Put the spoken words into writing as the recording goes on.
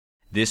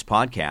This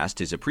podcast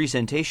is a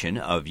presentation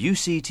of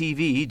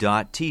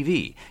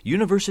UCTV.tv,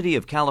 University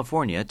of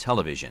California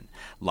Television.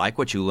 Like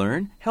what you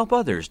learn? Help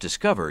others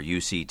discover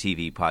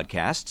UCTV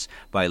podcasts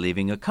by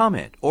leaving a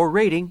comment or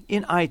rating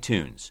in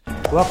iTunes.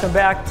 Welcome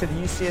back to the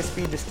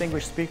UCSB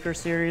Distinguished Speaker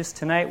Series.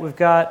 Tonight we've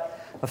got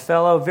a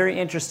fellow very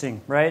interesting,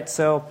 right?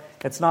 So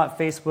it's not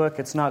Facebook,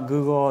 it's not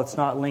Google, it's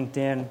not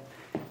LinkedIn.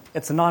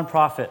 It's a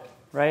nonprofit,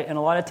 right? And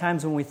a lot of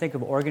times when we think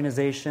of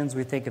organizations,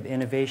 we think of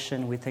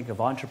innovation, we think of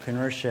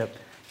entrepreneurship.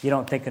 You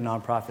don't think of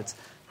nonprofits.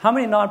 How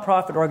many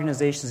nonprofit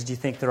organizations do you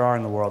think there are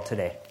in the world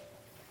today?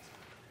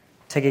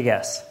 Take a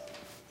guess.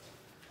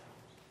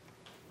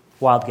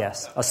 Wild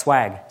guess. A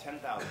swag.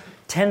 10,000.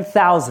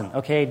 10,000.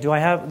 Okay, do I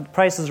have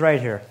prices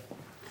right here?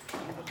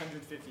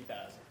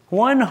 150,000.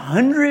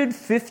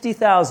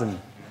 150,000.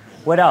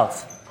 What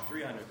else?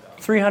 300,000.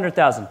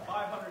 300,000.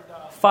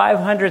 500,000.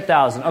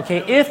 500,000. Okay,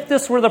 if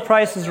this were the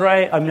prices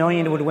right, $1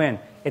 million would win.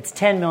 It's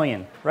 10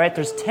 million, right?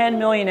 There's 10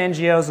 million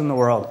NGOs in the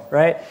world,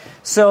 right?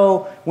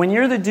 So when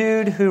you're the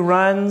dude who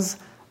runs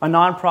a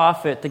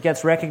nonprofit that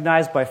gets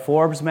recognized by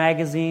Forbes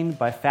magazine,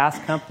 by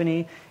Fast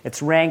Company,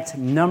 it's ranked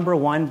number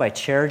 1 by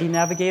Charity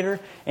Navigator.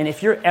 And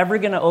if you're ever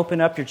going to open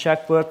up your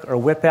checkbook or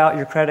whip out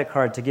your credit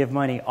card to give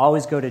money,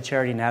 always go to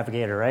Charity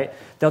Navigator, right?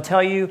 They'll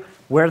tell you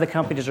where the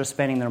companies are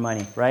spending their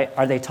money, right?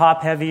 Are they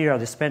top heavy? Are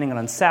they spending it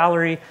on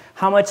salary?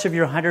 How much of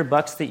your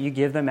 $100 that you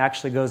give them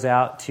actually goes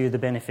out to the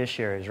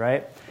beneficiaries,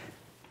 right?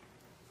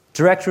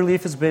 Direct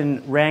relief has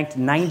been ranked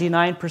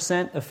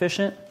 99%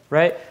 efficient,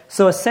 right?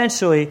 So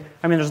essentially,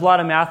 I mean, there's a lot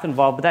of math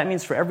involved, but that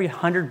means for every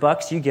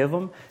 $100 you give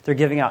them, they're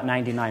giving out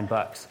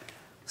 $99.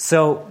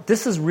 So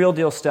this is real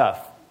deal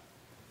stuff.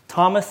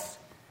 Thomas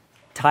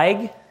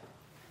Tighe,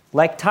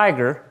 like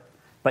Tiger,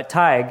 but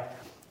Tighe,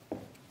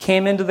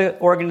 came into the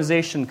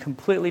organization,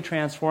 completely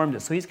transformed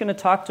it. So he's going to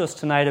talk to us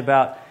tonight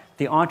about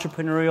the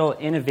entrepreneurial,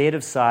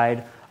 innovative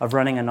side of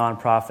running a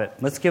nonprofit.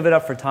 Let's give it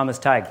up for Thomas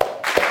Tighe.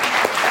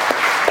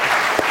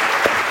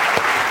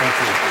 Thank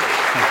you.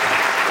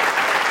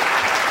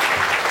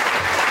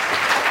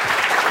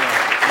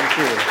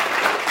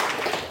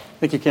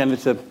 Thank you, Ken.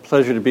 It's a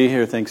pleasure to be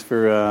here. Thanks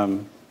for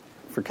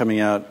coming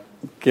out.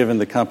 Given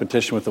the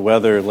competition with the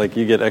weather, like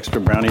you get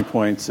extra brownie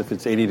points if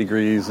it's 80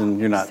 degrees and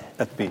you're not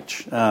at the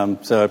beach.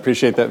 So I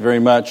appreciate that very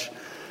much.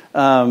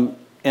 And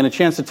a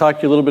chance to talk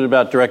to you a little bit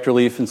about direct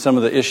relief and some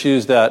of the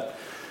issues that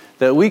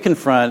we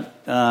confront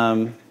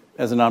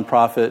as a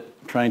nonprofit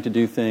trying to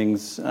do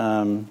things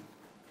in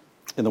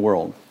the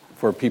world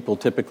for people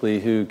typically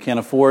who can't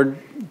afford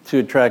to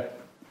attract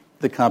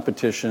the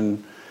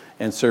competition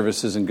and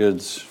services and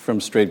goods from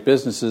straight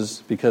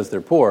businesses because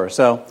they're poor.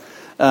 So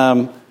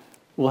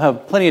we'll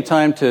have plenty of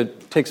time to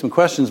take some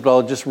questions, but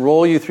I'll just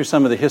roll you through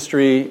some of the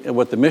history,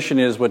 what the mission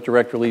is, what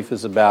direct relief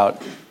is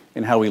about,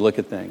 and how we look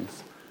at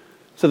things.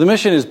 So the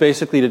mission is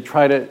basically to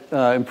try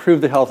to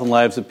improve the health and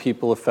lives of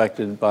people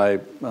affected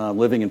by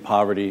living in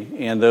poverty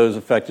and those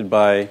affected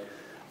by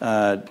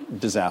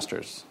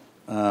disasters.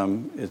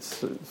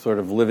 It's sort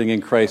of living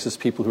in crisis,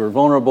 people who are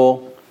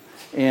vulnerable.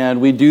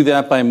 And we do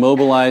that by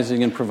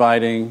mobilizing and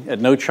providing, at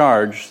no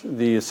charge,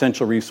 the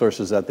essential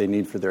resources that they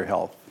need for their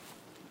health.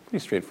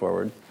 Pretty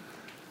straightforward.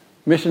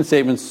 Mission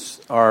statements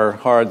are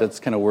hard. That's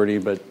kind of wordy,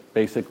 but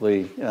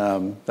basically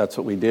that's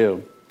what we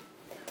do.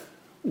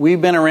 We've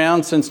been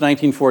around since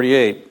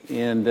 1948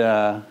 and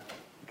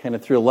kind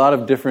of through a lot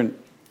of different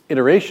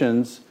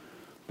iterations,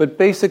 but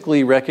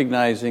basically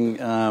recognizing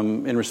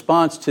in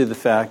response to the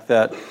fact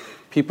that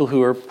people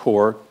who are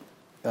poor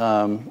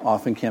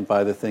often can't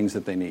buy the things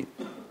that they need.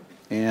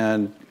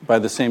 And by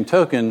the same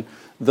token,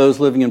 those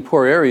living in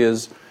poor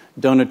areas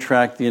don't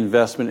attract the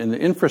investment in the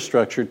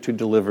infrastructure to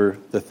deliver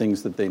the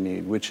things that they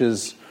need, which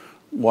is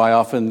why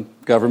often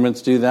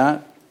governments do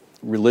that,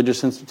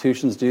 religious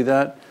institutions do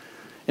that.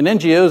 And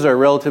NGOs are a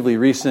relatively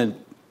recent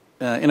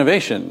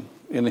innovation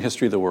in the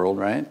history of the world,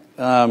 right?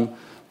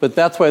 But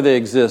that's why they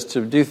exist,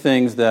 to do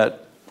things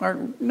that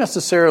aren't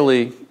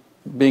necessarily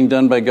being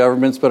done by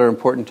governments but are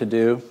important to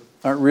do,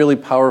 aren't really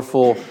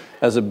powerful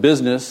as a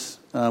business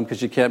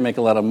because you can't make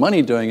a lot of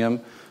money doing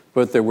them,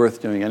 but they're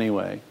worth doing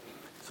anyway.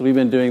 So we've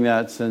been doing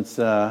that since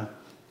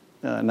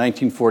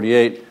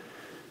 1948,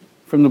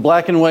 from the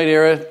black and white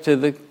era to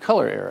the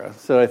color era.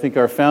 So I think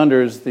our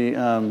founders, the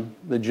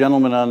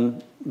gentleman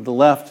on the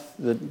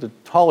left, the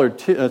taller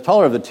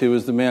of the two,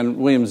 is the man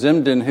William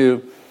Zimden,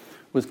 who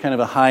was kind of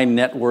a high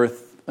net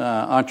worth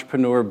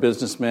entrepreneur,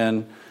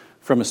 businessman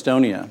from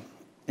Estonia.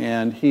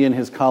 And he and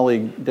his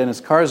colleague,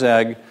 Dennis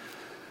Karzag,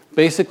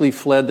 basically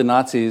fled the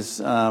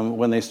Nazis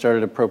when they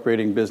started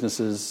appropriating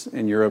businesses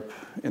in Europe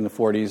in the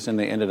 40s, and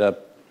they ended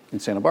up in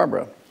Santa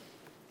Barbara.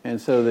 And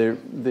so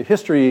the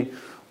history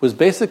was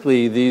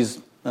basically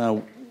these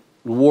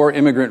war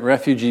immigrant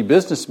refugee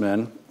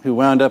businessmen who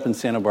wound up in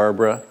Santa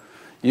Barbara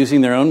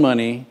using their own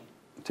money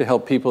to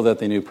help people that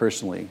they knew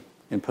personally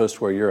in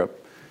post-war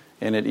Europe.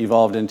 And it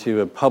evolved into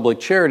a public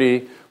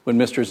charity when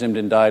Mr.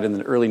 Zimden died in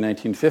the early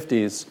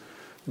 1950s,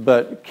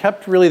 but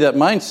kept really that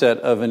mindset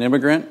of an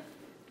immigrant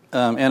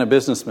and a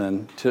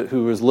businessman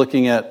who was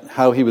looking at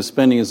how he was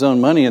spending his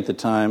own money at the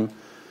time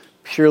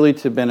purely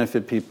to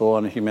benefit people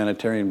on a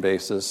humanitarian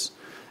basis.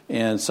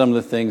 And some of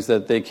the things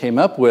that they came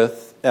up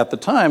with at the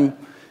time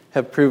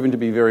have proven to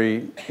be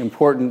very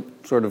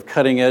important, sort of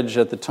cutting edge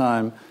at the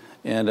time,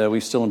 and we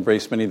still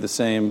embrace many of the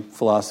same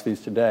philosophies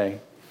today.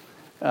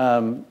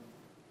 A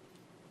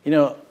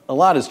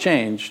lot has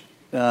changed.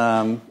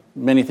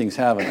 Many things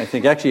haven't. I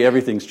think actually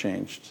everything's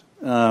changed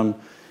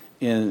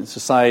in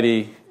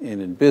society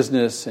and in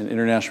business and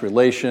international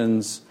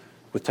relations,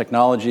 with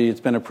technology. It's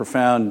been a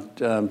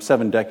profound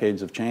 7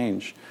 decades of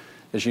change,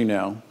 as you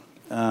know.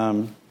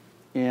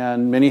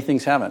 And many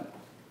things haven't.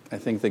 I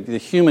think the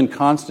human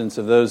constants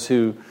of those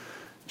who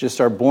just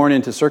are born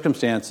into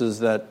circumstances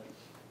that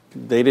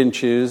they didn't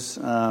choose,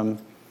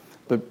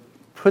 but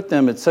put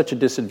them at such a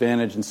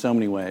disadvantage in so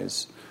many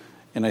ways.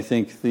 And I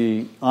think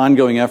the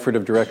ongoing effort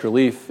of direct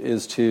relief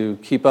is to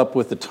keep up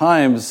with the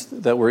times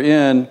that we're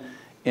in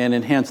and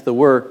enhance the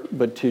work,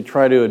 but to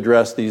try to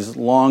address these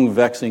long,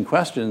 vexing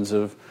questions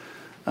of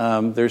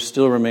there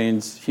still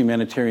remains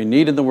humanitarian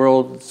need in the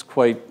world. It's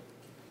quite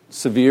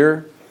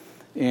severe.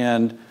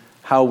 And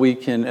how we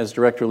can, as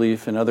direct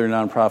relief and other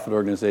nonprofit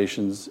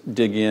organizations,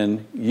 dig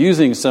in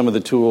using some of the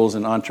tools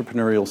and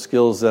entrepreneurial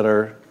skills that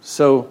are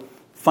so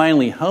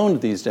finely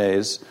honed these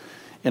days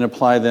and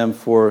apply them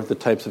for the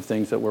types of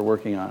things that we're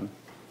working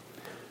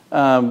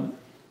on.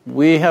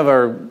 We have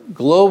our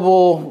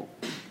global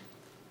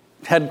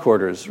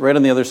headquarters right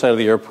on the other side of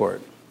the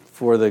airport,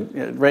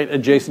 right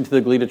adjacent to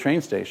the Glida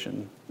train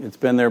station. It's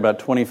been there about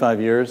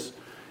 25 years,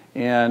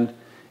 and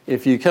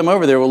if you come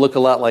over there, it will look a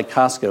lot like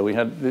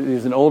Costco.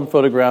 There's an old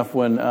photograph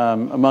when,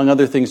 among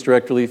other things,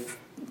 direct relief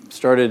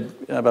started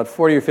about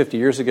 40 or 50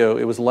 years ago.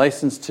 It was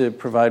licensed to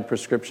provide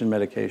prescription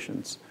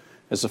medications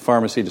as a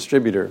pharmacy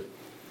distributor.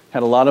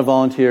 Had a lot of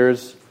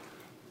volunteers.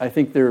 I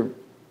think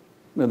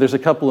there's a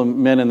couple of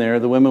men in there.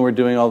 The women were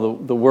doing all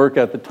the work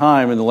at the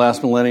time in the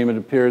last millennium, it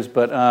appears.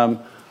 But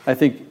I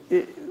think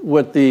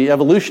what the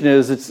evolution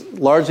is, it's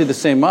largely the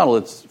same model.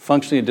 It's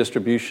functionally a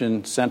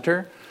distribution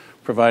center,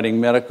 providing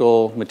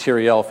medical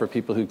material for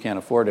people who can't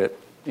afford it.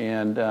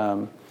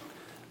 And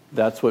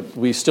that's what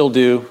we still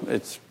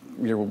do.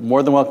 You're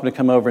more than welcome to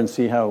come over and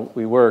see how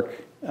we work.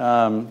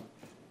 Right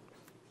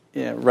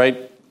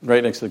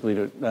next to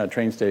the Glida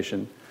train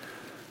station.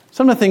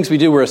 Some of the things we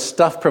do, we're a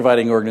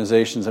stuff-providing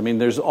organizations. I mean,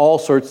 there's all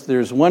sorts.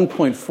 There's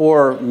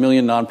 1.4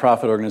 million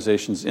nonprofit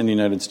organizations in the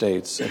United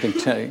States. I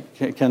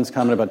think Ken's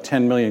comment about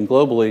 10 million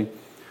globally.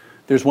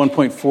 There's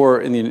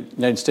 1.4 in the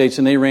United States,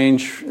 and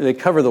they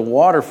cover the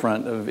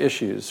waterfront of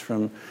issues,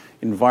 from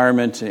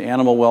environment to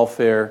animal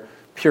welfare,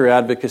 pure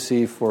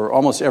advocacy for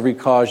almost every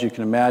cause you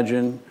can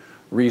imagine,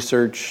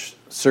 research,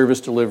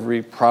 service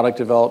delivery, product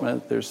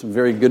development. There's some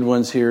very good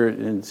ones here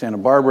in Santa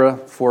Barbara,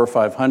 400 or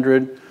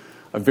 500.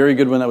 A very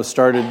good one that was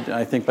started,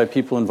 I think, by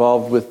people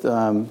involved with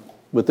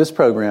this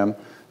program,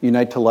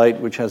 Unite to Light,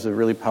 which has a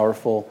really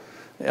powerful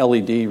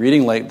LED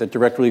reading light that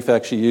Direct Relief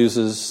actually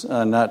uses,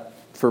 not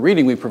for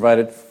reading. We provide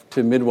it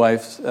to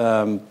midwives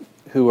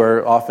who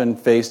are often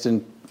faced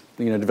in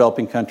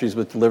developing countries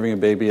with delivering a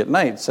baby at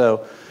night.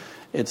 So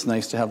it's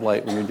nice to have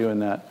light when you're doing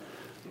that.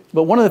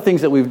 But one of the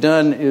things that we've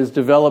done is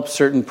develop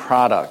certain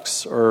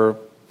products or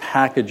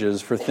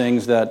packages for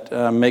things that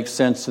make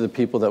sense to the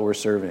people that we're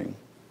serving.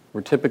 We're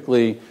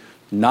typically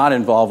not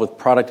involved with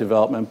product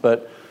development,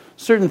 but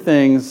certain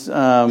things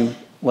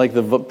like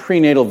the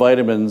prenatal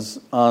vitamins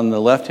on the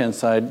left-hand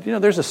side,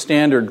 there's a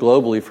standard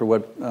globally for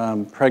what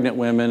pregnant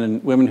women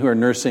and women who are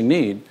nursing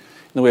need in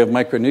the way of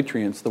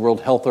micronutrients. The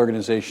World Health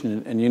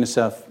Organization and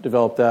UNICEF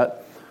developed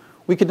that.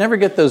 We could never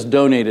get those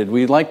donated.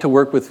 We like to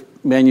work with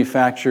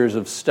manufacturers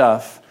of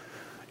stuff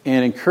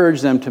and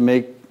encourage them to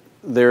make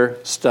their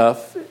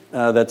stuff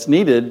that's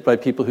needed by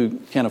people who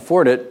can't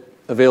afford it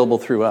available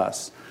through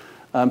us.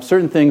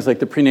 Certain things like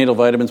the prenatal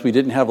vitamins, we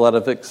didn't have a lot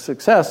of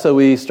success, so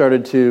we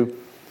started to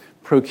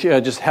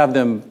just have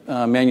them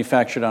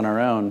manufactured on our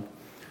own.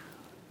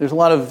 There's a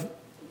lot of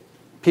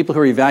people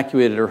who are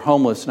evacuated or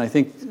homeless, and I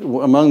think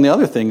among the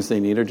other things they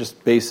need are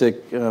just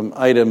basic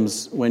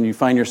items when you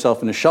find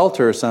yourself in a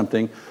shelter or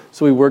something.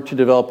 So we work to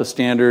develop a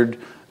standard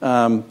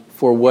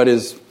for what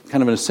is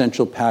kind of an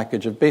essential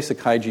package of basic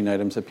hygiene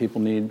items that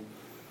people need.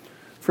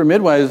 For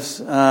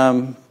midwives,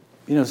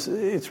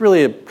 it's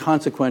really a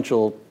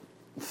consequential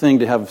thing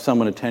to have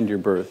someone attend your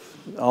birth.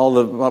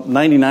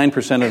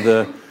 99% of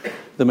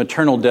the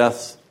maternal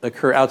deaths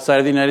occur outside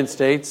of the United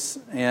States,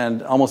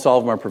 and almost all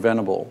of them are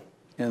preventable.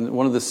 And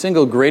one of the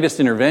single greatest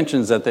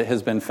interventions that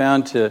has been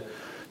found to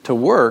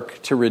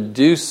work to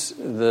reduce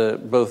the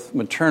both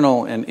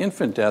maternal and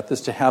infant death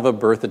is to have a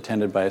birth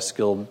attended by a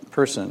skilled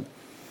person.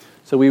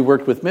 So we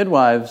worked with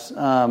midwives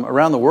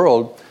around the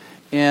world,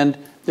 and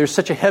there's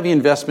such a heavy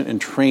investment in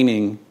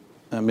training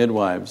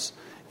midwives.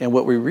 And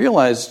what we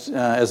realized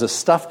as a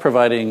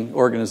stuff-providing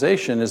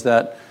organization is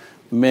that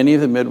many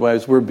of the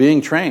midwives were being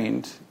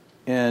trained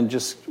and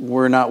just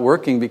were not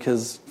working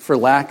because for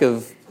lack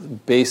of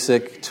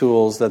basic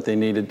tools that they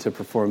needed to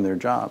perform their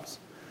jobs.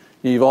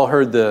 You've all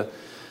heard the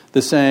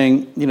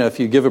saying, if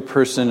you give a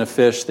person a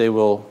fish, they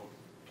will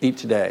eat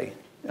today.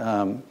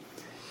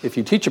 If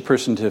you teach a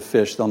person to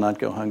fish, they'll not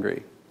go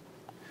hungry.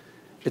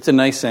 it's a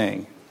nice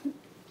saying,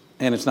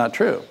 and it's not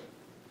true.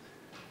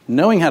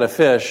 Knowing how to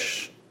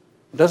fish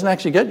doesn't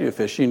actually get you a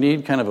fish. You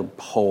need kind of a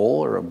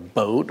pole or a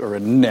boat or a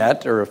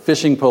net or a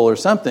fishing pole or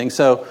something.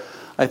 So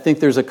I think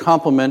there's a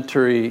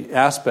complementary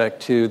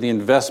aspect to the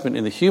investment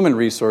in the human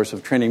resource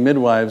of training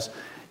midwives.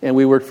 And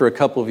we worked for a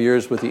couple of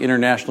years with the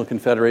International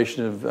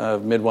Confederation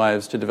of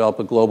Midwives to develop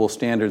a global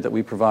standard that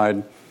we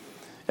provide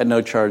at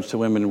no charge to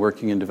women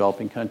working in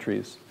developing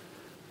countries.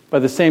 By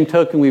the same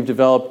token, we've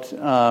developed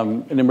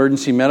an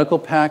emergency medical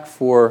pack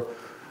for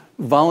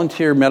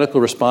volunteer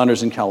medical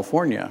responders in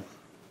California.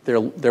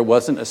 There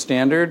wasn't a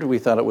standard. We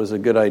thought it was a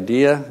good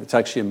idea. It's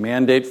actually a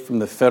mandate from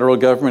the federal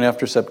government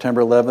after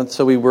September 11th.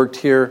 So we worked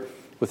here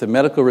with the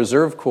Medical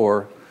Reserve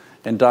Corps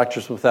and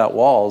Doctors Without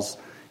Walls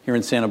here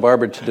in Santa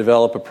Barbara to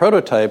develop a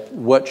prototype.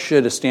 What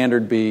should a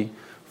standard be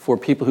for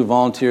people who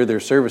volunteer their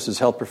services,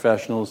 health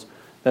professionals?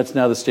 That's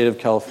now the state of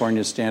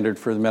California's standard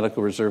for the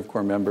Medical Reserve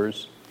Corps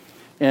members.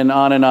 And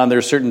on. There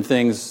are certain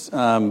things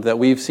that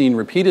we've seen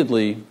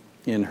repeatedly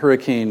in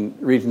hurricane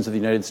regions of the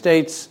United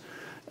States.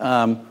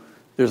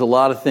 There's a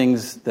lot of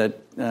things that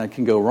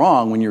can go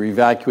wrong when you're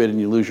evacuated and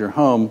you lose your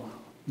home.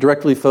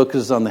 Directly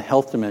focuses on the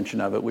health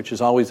dimension of it, which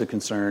is always a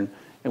concern.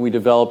 And we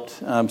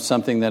developed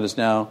something that is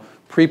now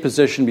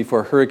pre-positioned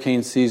before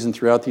hurricane season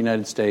throughout the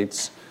United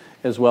States,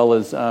 as well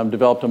as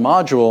developed a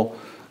module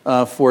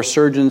for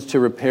surgeons to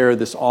repair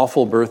this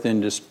awful birth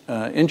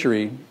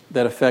injury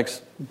that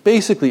affects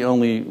basically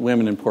only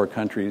women in poor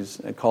countries,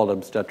 called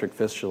obstetric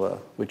fistula,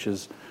 which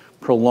is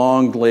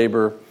prolonged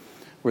labor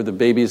where the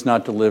baby is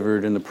not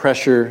delivered, and the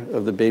pressure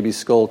of the baby's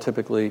skull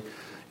typically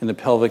in the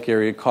pelvic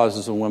area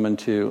causes a woman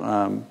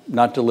to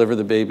not deliver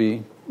the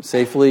baby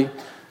safely.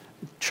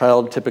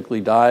 Child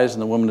typically dies,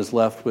 and the woman is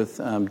left with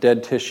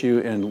dead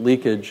tissue and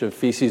leakage of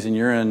feces and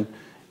urine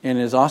and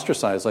is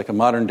ostracized like a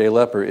modern-day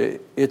leper.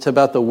 It's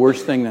about the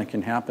worst thing that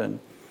can happen.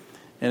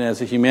 And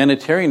as a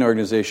humanitarian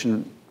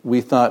organization,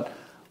 we thought,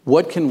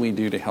 what can we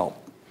do to help?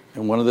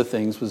 And one of the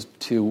things was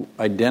to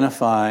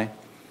identify,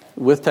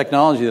 with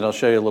technology that I'll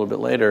show you a little bit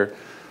later,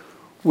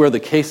 where the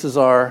cases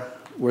are,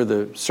 where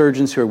the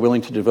surgeons who are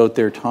willing to devote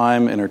their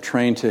time and are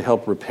trained to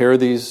help repair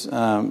these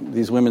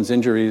women's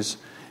injuries,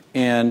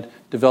 and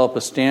develop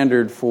a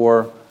standard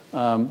for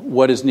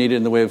what is needed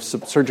in the way of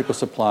surgical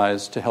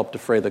supplies to help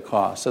defray the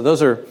cost. So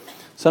those are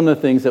some of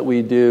the things that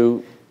we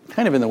do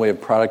kind of in the way of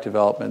product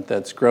development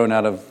that's grown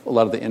out of a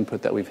lot of the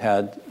input that we've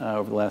had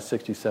over the last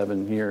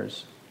 67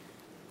 years.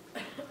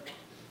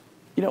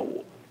 You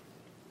know,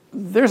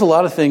 there's a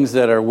lot of things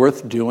that are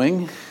worth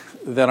doing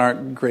that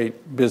aren't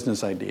great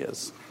business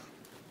ideas,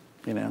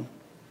 you know.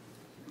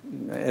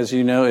 As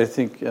you know, I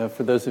think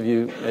for those of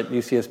you at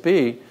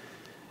UCSB,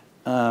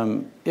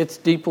 it's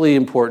deeply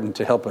important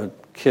to help a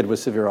kid with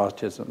severe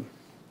autism.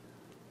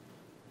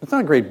 It's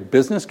not a great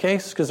business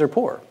case because they're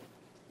poor.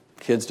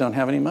 Kids don't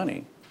have any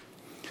money.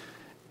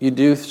 You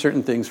do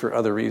certain things for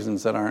other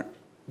reasons that aren't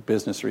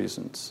business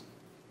reasons.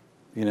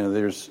 You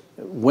know,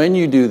 when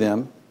you do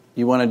them,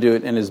 you want to do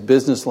it in as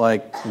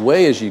business-like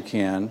way as you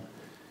can,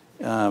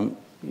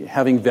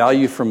 having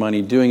value for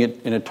money, doing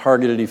it in a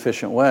targeted,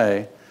 efficient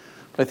way.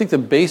 But I think the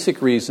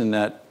basic reason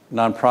that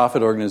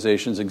nonprofit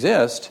organizations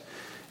exist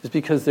is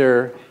because there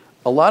are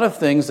a lot of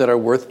things that are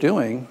worth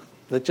doing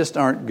that just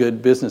aren't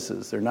good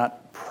businesses. They're not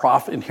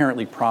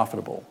inherently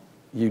profitable.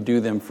 You do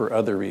them for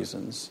other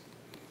reasons.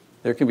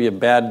 There can be a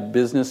bad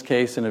business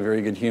case and a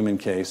very good human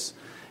case,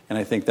 and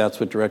I think that's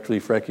what Direct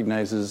Relief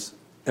recognizes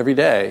every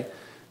day,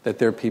 that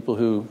there are people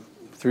who,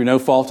 through no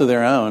fault of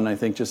their own, I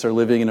think just are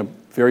living in a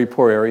very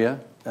poor area,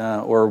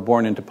 or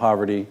born into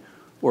poverty,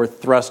 or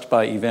thrust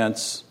by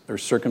events or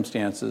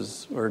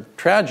circumstances or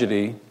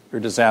tragedy or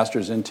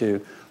disasters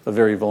into a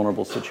very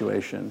vulnerable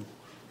situation.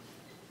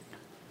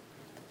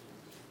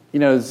 You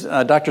know, as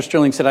Dr.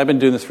 Sterling said, I've been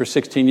doing this for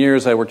 16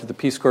 years. I worked at the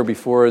Peace Corps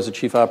before as a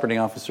chief operating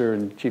officer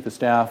and chief of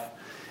staff,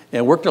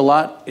 and worked a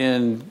lot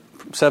in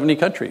 70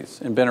 countries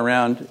and been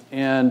around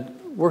and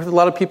worked with a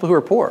lot of people who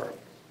are poor.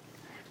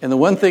 And the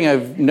one thing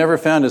I've never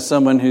found is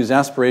someone whose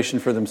aspiration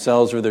for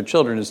themselves or their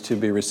children is to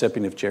be a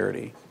recipient of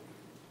charity.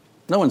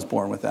 No one's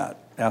born with that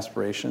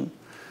aspiration.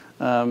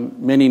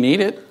 Many need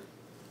it.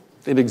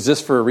 It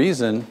exists for a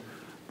reason.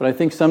 But I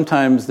think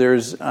sometimes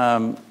there's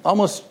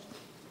almost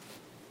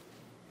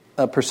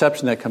a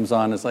perception that comes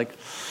on is like,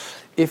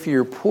 if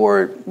you're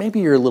poor,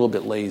 maybe you're a little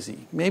bit lazy.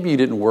 Maybe you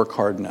didn't work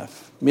hard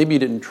enough. Maybe you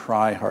didn't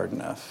try hard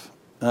enough.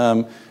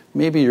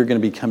 Maybe you're going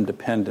to become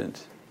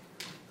dependent.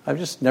 I've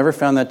just never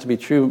found that to be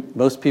true.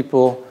 Most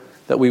people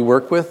that we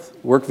work with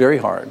work very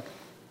hard.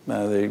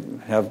 They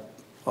have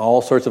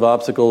all sorts of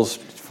obstacles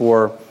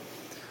for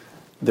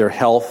their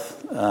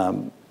health,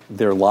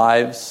 their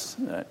lives,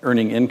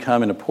 earning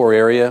income in a poor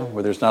area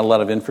where there's not a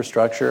lot of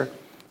infrastructure.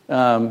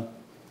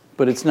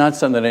 But it's not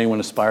something that anyone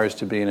aspires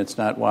to be, and it's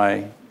not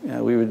why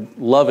we would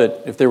love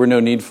it if there were no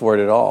need for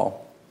it at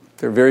all.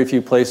 There are very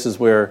few places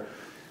where,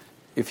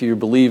 if you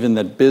believe in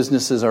that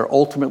businesses are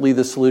ultimately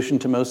the solution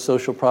to most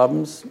social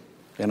problems,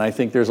 and I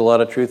think there's a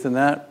lot of truth in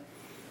that,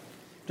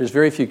 there's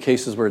very few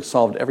cases where it's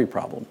solved every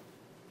problem.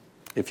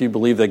 If you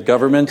believe that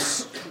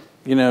governments,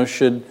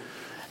 should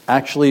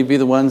actually be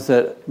the ones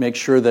that make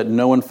sure that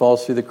no one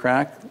falls through the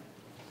crack?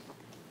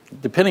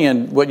 Depending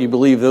on what you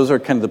believe, those are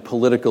kind of the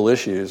political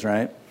issues,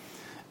 right?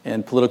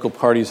 And political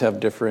parties have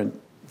different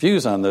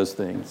views on those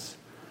things.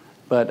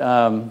 But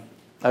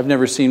I've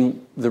never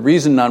seen, the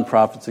reason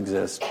nonprofits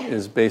exist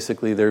is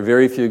basically there are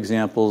very few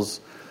examples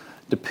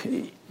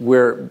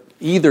where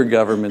either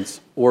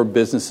governments or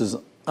businesses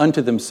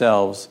unto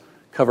themselves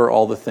cover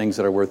all the things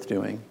that are worth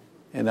doing.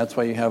 And that's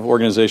why you have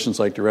organizations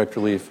like Direct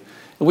Relief.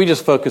 And we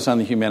just focus on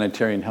the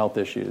humanitarian health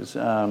issues.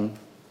 One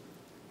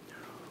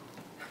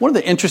of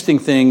the interesting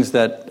things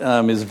that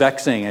is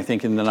vexing, I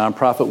think, in the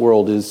nonprofit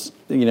world is,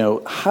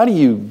 how do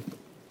you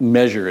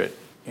measure it?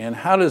 And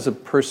how does a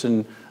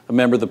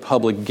member of the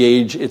public,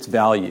 gauge its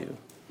value?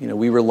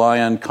 We rely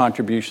on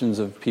contributions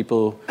of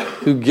people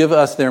who give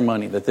us their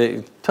money, that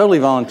they totally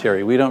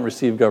voluntary. We don't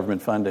receive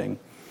government funding.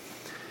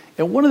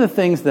 And one of the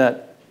things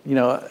that,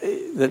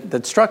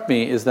 that struck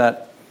me is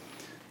that,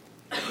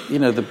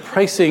 the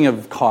pricing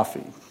of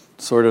coffee,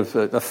 sort of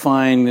a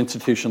fine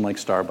institution like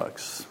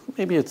Starbucks,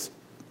 maybe it's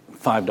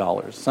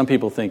 $5. Some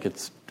people think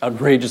it's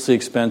outrageously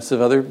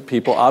expensive. Other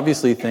people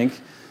obviously think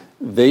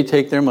they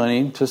take their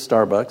money to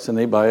Starbucks and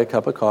they buy a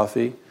cup of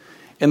coffee.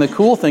 And the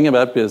cool thing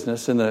about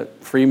business in the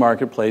free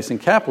marketplace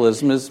and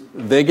capitalism is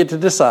they get to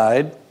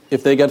decide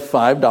if they get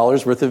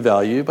 $5 worth of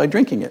value by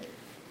drinking it.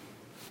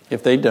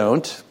 If they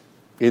don't,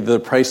 either the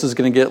price is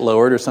going to get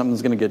lowered or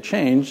something's going to get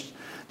changed.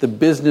 The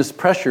business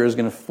pressure is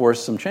going to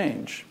force some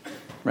change,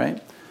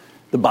 right?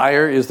 The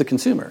buyer is the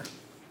consumer.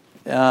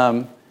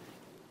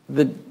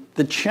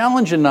 The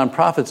challenge in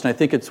nonprofits, and I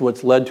think it's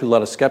what's led to a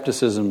lot of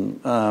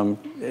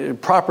skepticism,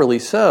 properly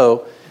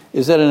so,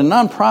 is that in a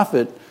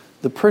nonprofit,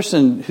 the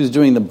person who's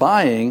doing the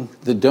buying,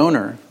 the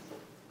donor,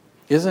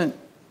 isn't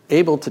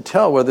able to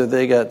tell whether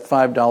they got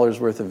 $5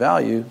 worth of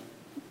value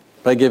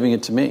by giving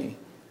it to me.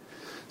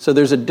 So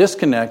there's a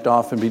disconnect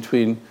often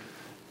between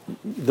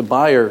the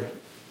buyer,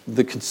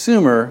 the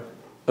consumer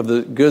of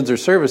the goods or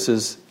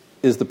services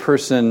is the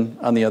person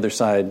on the other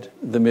side,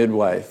 the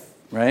midwife,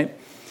 right?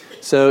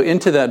 So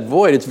into that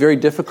void, it's very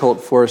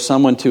difficult for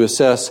someone to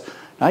assess,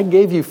 I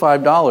gave you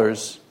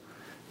 $5.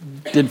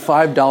 Did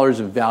 $5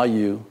 of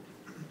value,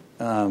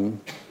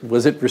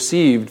 was it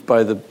received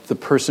by the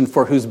person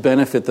for whose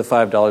benefit the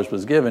 $5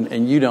 was given?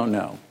 And you don't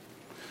know.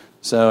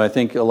 So I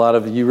think a lot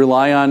of you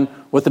rely on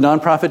what the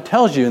nonprofit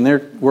tells you,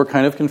 and we're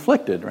kind of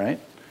conflicted, right?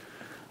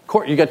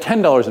 You got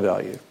 $10 of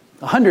value,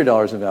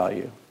 $100 of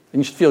value, and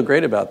you should feel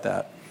great about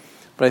that.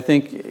 But I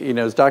think,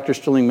 as Dr.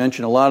 Stirling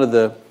mentioned, a lot of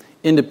the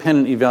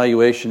independent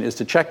evaluation is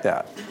to check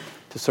that,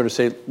 to sort of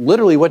say,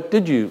 literally, what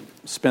did you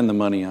spend the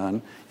money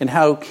on, and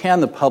how can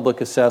the public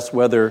assess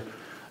whether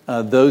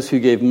those who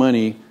gave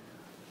money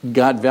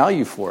got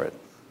value for it?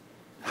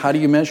 How do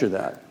you measure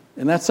that?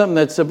 And that's something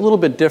that's a little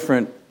bit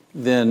different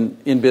than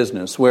in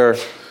business, where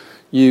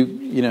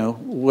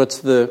what's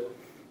the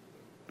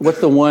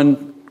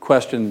one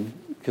question,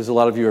 because a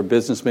lot of you are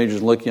business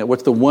majors looking at,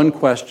 what's the one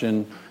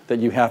question that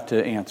you have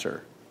to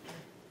answer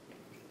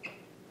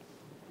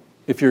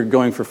if you're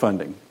going for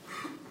funding?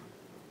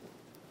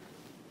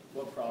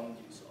 What problem do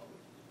you solve?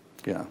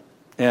 Yeah.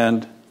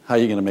 And how are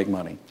you going to make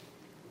money?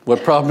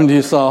 What problem do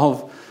you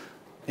solve?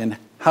 And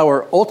how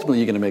are ultimately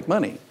you going to make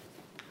money?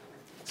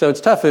 So it's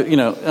tough,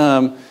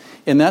 and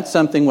that's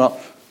something,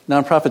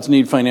 nonprofits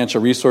need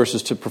financial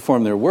resources to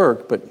perform their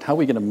work, but how are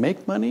we going to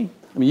make money?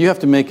 I mean, you have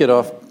to make it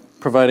off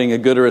providing a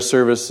good or a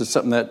service is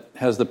something that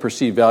has the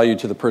perceived value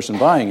to the person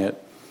buying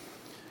it.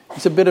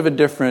 It's a bit of a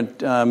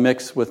different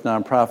mix with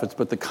nonprofits,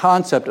 but the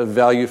concept of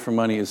value for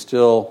money is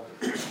still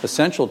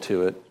essential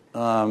to it.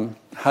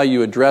 How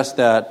you address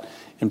that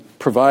and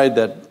provide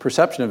that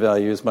perception of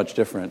value is much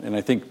different, and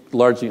I think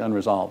largely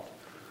unresolved.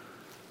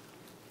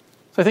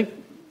 So I think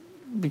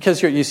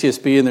because you're at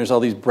UCSB and there's all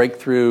these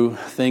breakthrough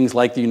things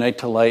like the Unite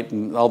to Light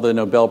and all the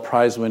Nobel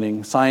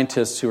Prize-winning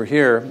scientists who are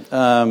here,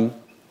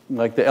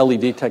 like the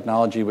LED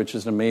technology, which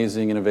is an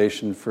amazing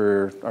innovation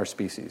for our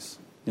species.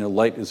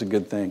 Light is a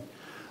good thing.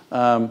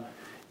 A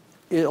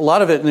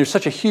lot of it, and there's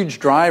such a huge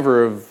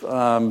driver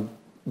of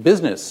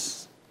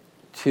business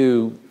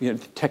to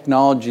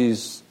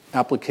technology's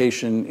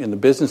application in the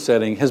business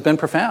setting has been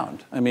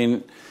profound. I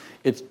mean,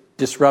 it's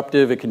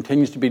disruptive. It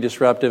continues to be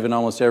disruptive in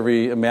almost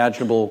every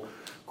imaginable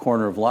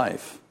corner of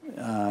life.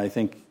 I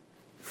think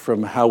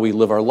from how we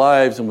live our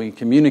lives and we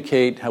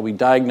communicate, how we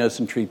diagnose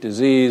and treat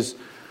disease,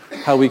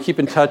 how we keep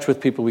in touch with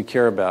people we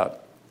care about.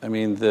 I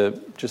mean,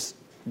 just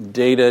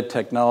data,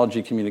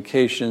 technology,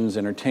 communications,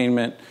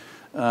 entertainment,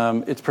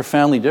 it's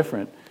profoundly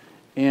different.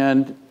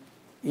 And,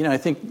 I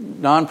think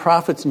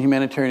nonprofits and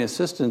humanitarian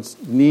assistance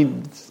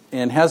need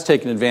and has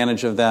taken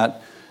advantage of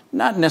that,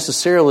 not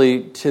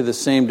necessarily to the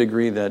same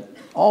degree that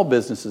all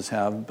businesses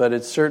have, but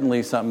it's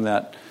certainly something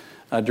that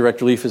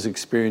Direct Relief has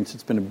experienced.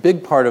 It's been a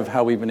big part of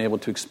how we've been able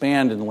to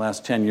expand in the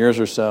last 10 years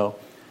or so.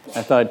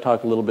 I thought I'd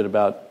talk a little bit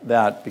about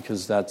that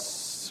because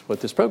that's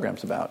what this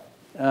program's about.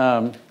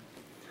 So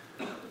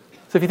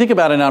if you think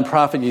about a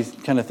nonprofit, you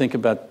kind of think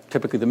about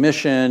typically the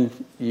mission.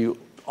 You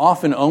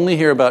often only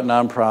hear about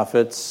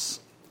nonprofits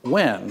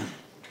when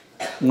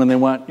they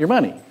want your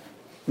money.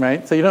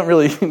 right? So you don't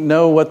really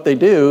know what they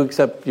do,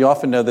 except you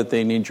often know that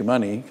they need your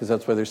money because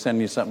that's why they're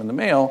sending you something in the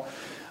mail.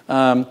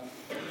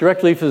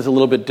 Direct Relief is a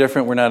little bit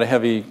different. We're not a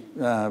heavy,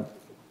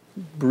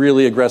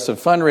 really aggressive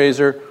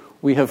fundraiser.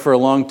 We have for a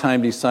long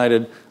time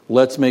decided,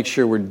 let's make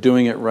sure we're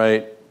doing it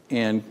right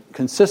and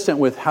consistent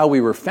with how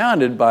we were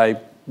founded by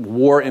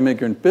war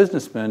immigrant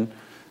businessmen.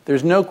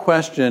 There's no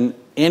question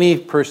any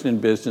person in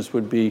business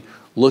would be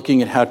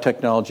looking at how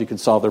technology could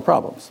solve their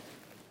problems.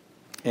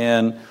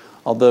 And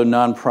although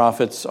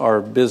nonprofits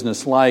are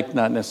business-like,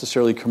 not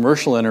necessarily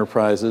commercial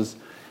enterprises,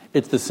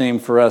 it's the same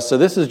for us. So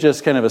this is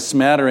just kind of a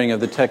smattering of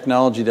the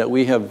technology that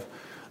we have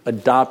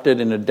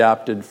adopted and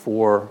adapted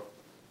for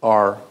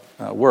our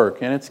work.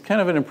 And it's kind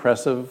of an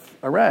impressive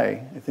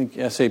array. I think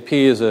SAP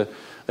is a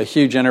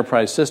huge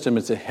enterprise system.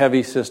 It's a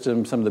heavy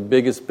system. Some of the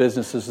biggest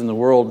businesses in the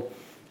world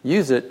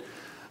use it.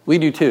 We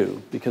do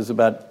too, because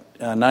about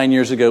 9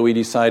 years ago we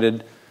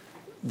decided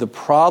the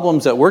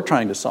problems that we're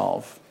trying to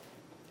solve,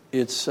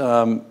 it's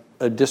a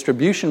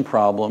distribution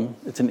problem,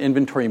 it's an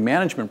inventory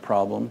management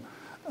problem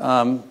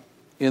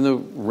in the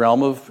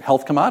realm of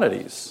health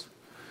commodities.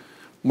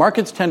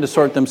 Markets tend to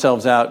sort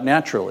themselves out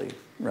naturally,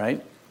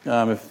 right?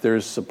 If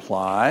there's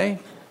supply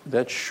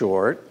that's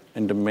short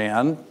and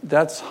demand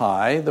that's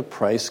high, the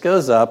price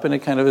goes up and it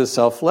kind of is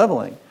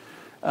self-leveling.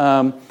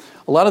 A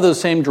lot of those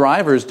same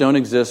drivers don't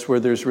exist where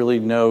there's really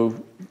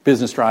no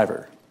business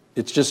driver.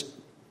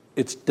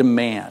 It's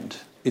demand,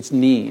 it's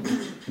need,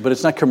 but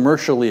it's not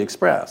commercially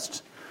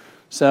expressed.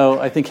 So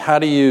I think how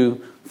do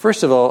you,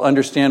 first of all,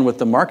 understand what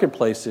the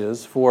marketplace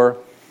is for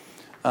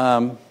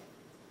the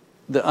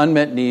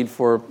unmet need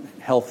for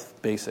health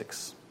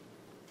basics.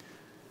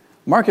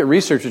 Market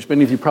research, which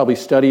many of you probably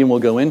study and will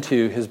go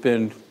into, has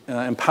been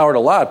empowered a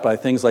lot by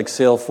things like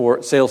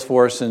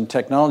Salesforce and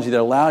technology that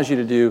allows you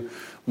to do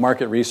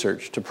market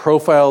research, to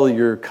profile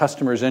your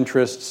customers'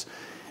 interests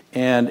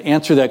and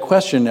answer that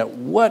question, at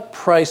what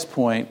price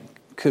point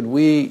could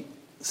we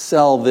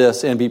sell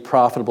this and be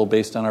profitable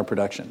based on our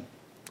production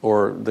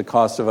or the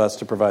cost of us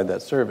to provide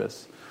that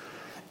service.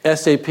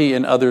 SAP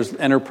and others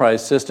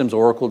enterprise systems,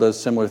 Oracle does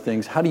similar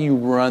things. How do you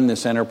run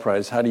this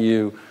enterprise? How do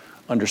you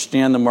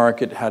understand the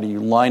market? How do you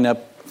line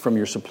up from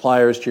your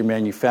suppliers to your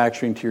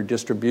manufacturing to your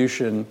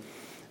distribution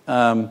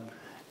and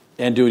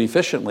do it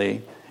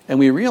efficiently? And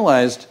we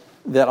realized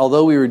that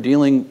although we were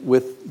dealing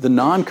with the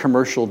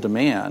non-commercial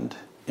demand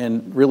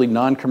and really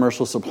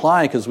non-commercial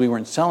supply because we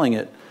weren't selling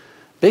it,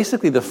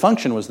 basically the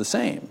function was the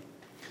same.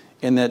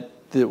 And that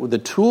the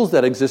tools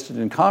that existed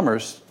in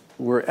commerce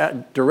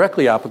were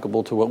directly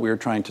applicable to what we were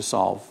trying to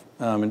solve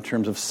in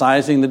terms of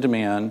sizing the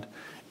demand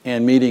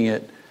and meeting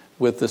it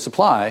with the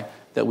supply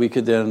that we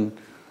could then,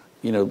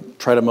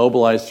 try to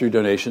mobilize through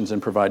donations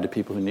and provide to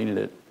people who needed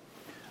it.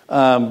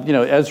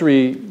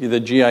 Esri, the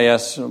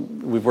GIS,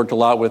 we've worked a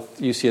lot with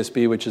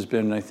UCSB, which has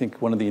been, I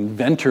think, one of the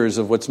inventors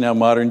of what's now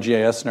modern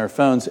GIS in our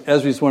phones.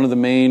 Esri is one of the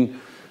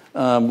main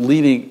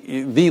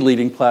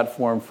leading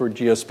platform for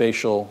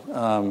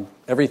geospatial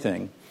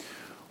everything.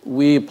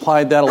 We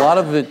applied that. A lot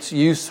of its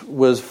use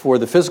was for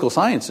the physical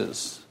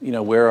sciences,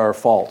 where are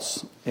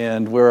faults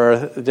and where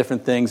are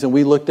different things. And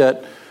we looked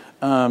at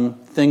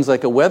things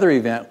like a weather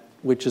event,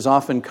 which is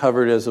often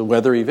covered as a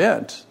weather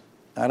event.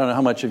 I don't know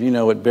how much of you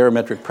know what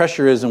barometric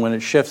pressure is and when it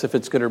shifts, if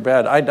it's good or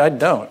bad. I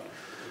don't.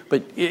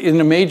 But in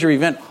a major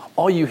event,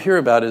 all you hear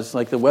about is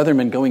like the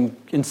weatherman going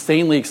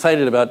insanely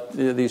excited about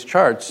these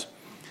charts.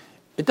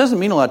 It doesn't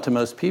mean a lot to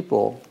most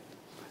people.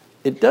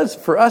 It does.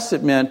 For us,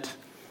 it meant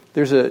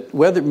there's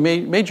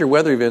major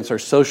weather events are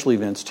social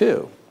events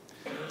too.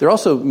 They're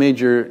also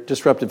major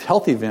disruptive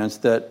health events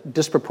that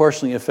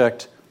disproportionately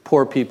affect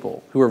poor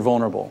people who are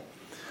vulnerable.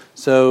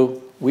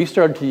 So we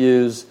started to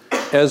use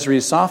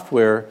Esri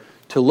software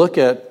to look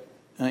at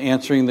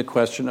answering the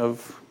question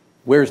of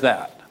where's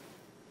that?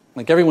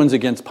 Like everyone's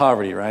against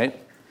poverty, right?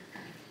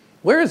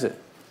 Where is it?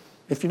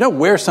 If you know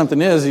where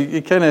something is,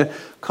 it kind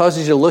of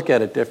causes you to look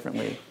at it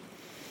differently.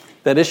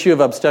 That issue of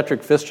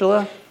obstetric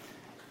fistula,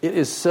 it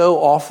is so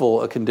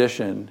awful a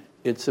condition.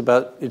 It's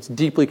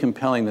deeply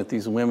compelling that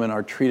these women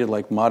are treated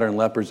like modern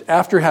lepers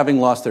after having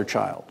lost their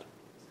child.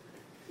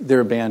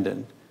 They're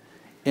abandoned.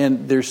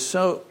 And there's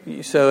so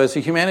as a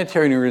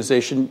humanitarian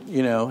organization,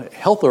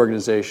 health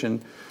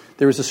organization,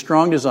 there was a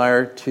strong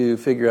desire to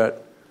figure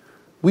out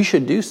we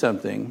should do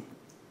something.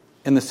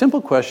 And the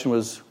simple question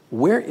was,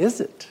 where is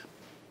it?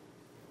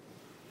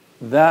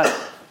 That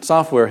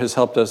software has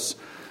helped us.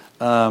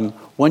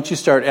 Once you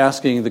start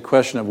asking the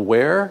question of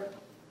where,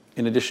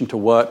 in addition to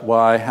what,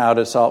 why, how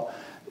to solve,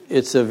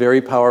 it's a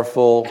very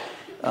powerful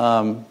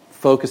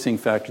focusing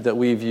factor that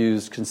we've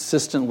used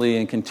consistently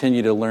and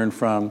continue to learn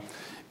from.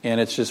 And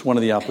it's just one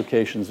of the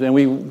applications. And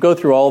we go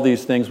through all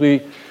these things.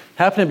 We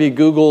happen to be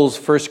Google's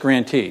first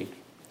grantee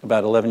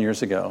about 11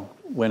 years ago.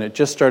 When it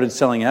just started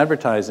selling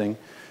advertising,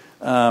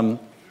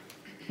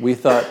 we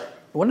thought,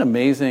 what an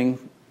amazing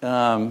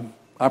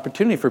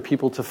opportunity for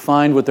people to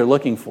find what they're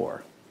looking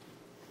for,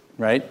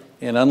 right?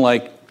 And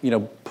unlike,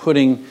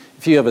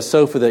 if you have a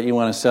sofa that you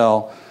want to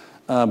sell,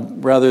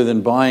 rather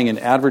than buying an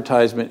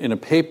advertisement in a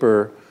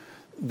paper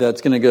that's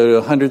going to go to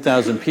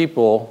 100,000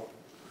 people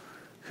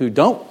who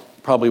don't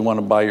probably want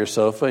to buy your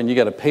sofa and you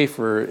got to pay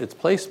for its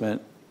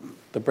placement,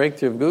 the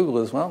breakthrough of Google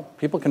is, well,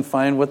 people can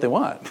find what they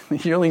want.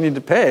 You only need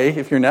to pay,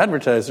 if you're an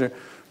advertiser,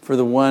 for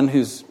the one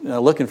who's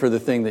looking for the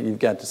thing that you've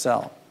got to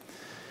sell.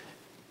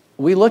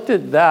 We looked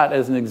at that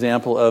as an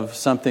example of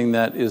something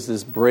that is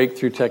this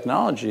breakthrough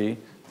technology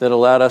that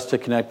allowed us to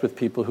connect with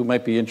people who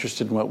might be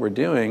interested in what we're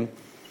doing.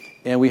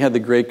 And we had the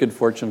great good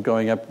fortune of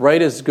going up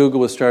right as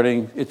Google was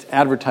starting its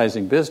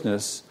advertising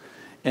business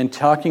and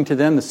talking to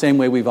them the same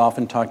way we've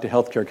often talked to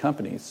healthcare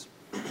companies.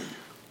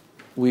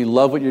 We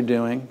love what you're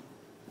doing.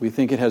 We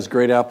think it has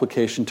great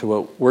application to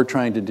what we're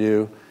trying to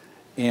do.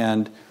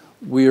 And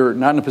we're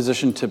not in a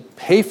position to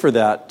pay for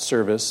that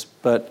service,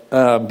 but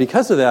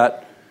because of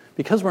that,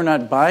 because we're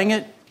not buying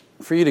it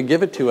for you to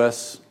give it to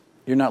us,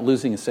 you're not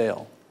losing a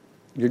sale.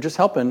 You're just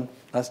helping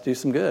us do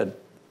some good.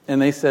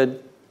 And they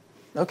said,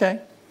 okay.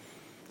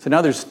 So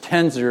now there's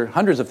tens or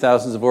hundreds of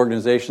thousands of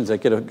organizations that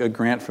get a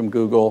grant from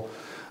Google,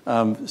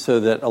 so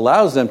that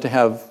allows them to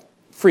have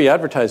free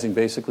advertising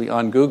basically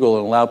on Google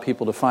and allow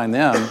people to find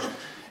them.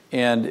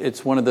 And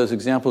it's one of those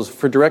examples.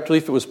 For Direct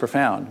Relief, it was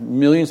profound.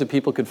 Millions of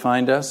people could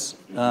find us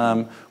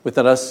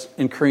without us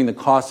incurring the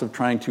cost of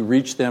trying to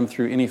reach them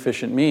through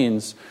inefficient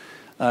means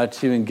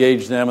to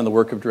engage them in the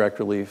work of Direct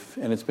Relief.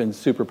 And it's been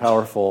super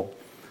powerful,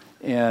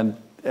 and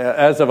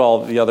as have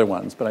all the other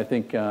ones. But I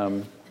think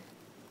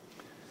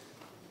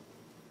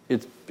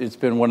it's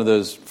been one of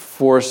those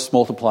force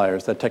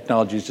multipliers that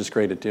technology is just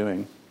great at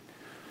doing.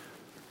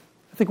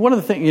 I think one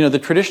of the things, the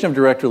tradition of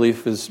Direct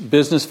Relief is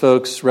business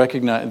folks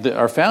recognize,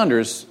 our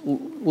founders,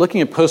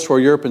 looking at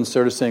post-war Europe and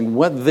sort of saying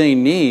what they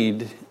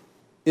need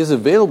is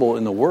available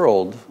in the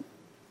world,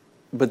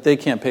 but they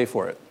can't pay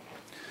for it.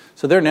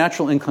 So their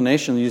natural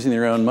inclination using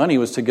their own money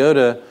was to go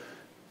to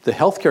the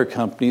healthcare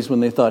companies when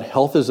they thought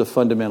health is a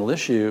fundamental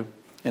issue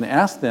and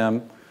ask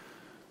them,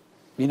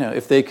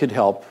 if they could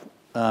help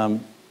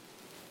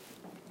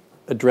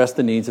address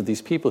the needs of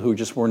these people who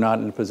just were not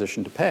in a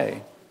position to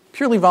pay,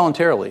 purely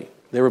voluntarily.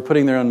 They were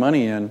putting their own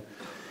money in. And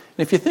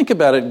if you think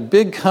about it,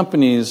 big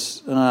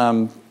companies,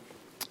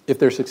 if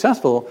they're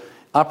successful,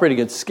 operating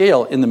at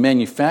scale in the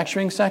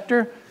manufacturing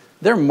sector,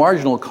 their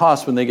marginal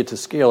costs when they get to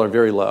scale are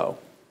very low.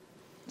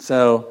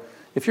 So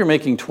if you're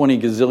making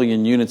 20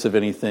 gazillion units of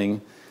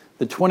anything,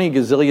 the 20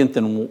 gazillionth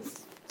and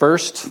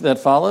first that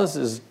follows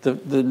is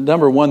the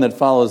number one that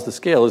follows the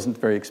scale isn't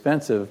very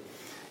expensive.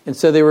 And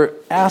so they were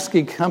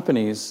asking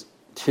companies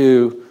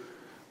to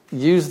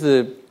use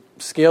the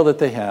scale that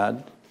they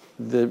had,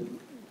 the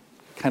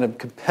kind of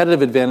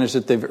competitive advantage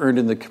that they've earned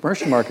in the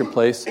commercial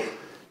marketplace,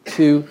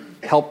 to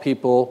help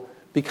people,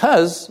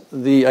 because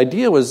the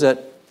idea was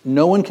that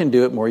no one can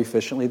do it more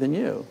efficiently than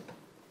you.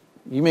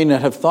 You may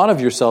not have thought of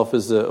yourself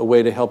as a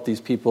way to help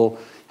these people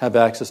have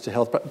access to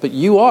health, but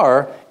you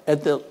are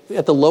at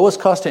the lowest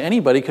cost to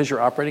anybody because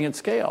you're operating at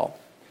scale.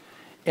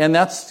 And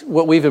that's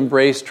what we've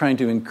embraced, trying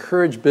to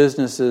encourage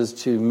businesses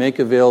to make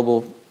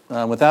available,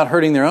 without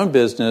hurting their own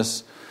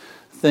business,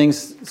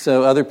 things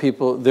so other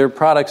people, their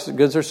products,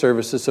 goods or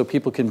services, so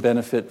people can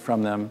benefit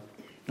from them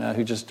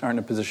who just aren't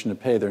in a position to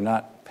pay. They're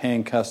not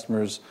paying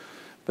customers,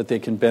 but they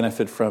can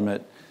benefit from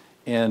it.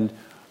 And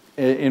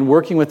in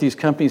working with these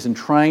companies and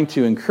trying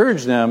to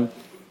encourage them,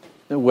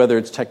 whether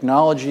it's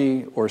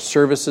technology or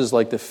services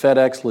like the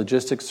FedEx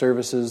logistics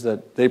services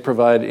that they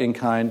provide in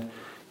kind,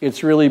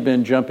 it's really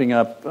been jumping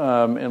up.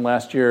 And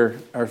last year,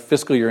 our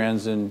fiscal year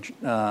ends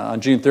on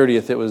June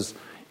 30th. It was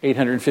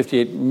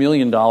 $858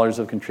 million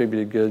of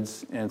contributed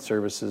goods and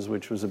services,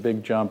 which was a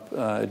big jump.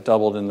 It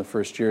doubled in the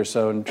first year.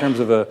 So in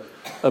terms of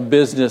a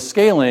business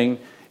scaling,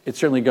 it's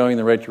certainly going in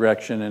the right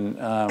direction.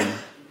 And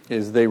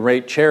as they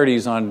rate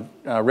charities on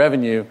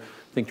revenue,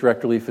 I think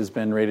Direct Relief has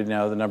been rated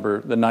now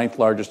the ninth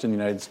largest in the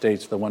United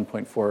States, the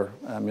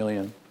 1.4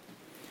 million.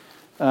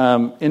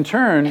 In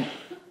turn,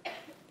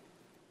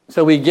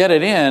 so we get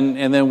it in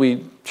and then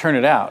we turn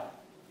it out.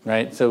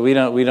 Right, so we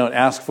don't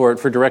ask for it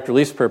for direct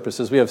release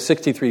purposes. We have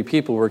 63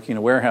 people working in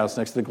a warehouse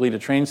next to the Goleta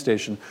train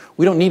station.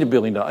 We don't need $1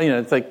 billion.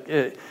 It's like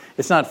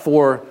it's not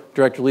for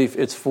direct relief.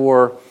 It's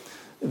for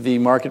the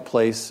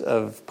marketplace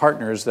of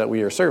partners that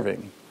we are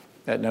serving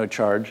at no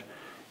charge.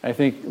 I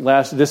think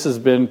this has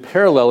been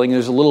paralleling.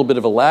 There's a little bit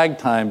of a lag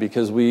time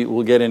because we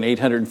will get in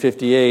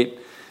 858,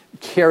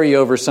 carry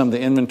over some of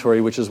the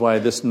inventory, which is why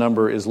this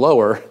number is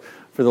lower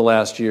for the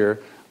last year.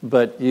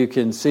 But you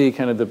can see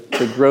kind of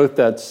the growth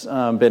that's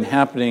been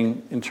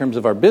happening in terms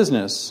of our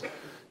business.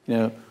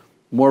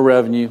 More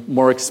revenue,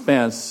 more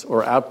expense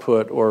or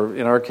output, or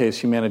in our case,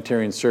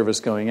 humanitarian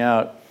service going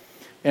out.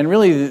 And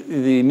really,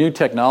 the new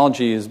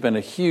technology has been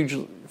a huge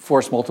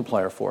force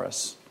multiplier for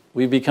us.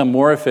 We've become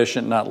more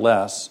efficient, not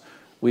less.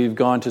 We've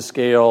gone to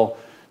scale,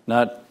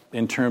 not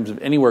in terms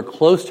of anywhere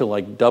close to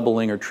like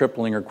doubling or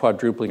tripling or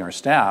quadrupling our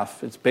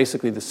staff. It's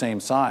basically the same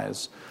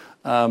size.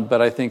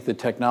 But I think the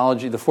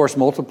technology, the force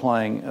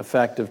multiplying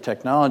effect of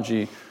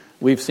technology,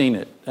 we've seen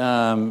it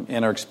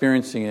and are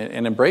experiencing it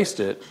and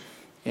embraced it.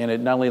 And it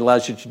not only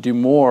allows you to do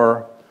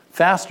more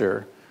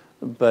faster,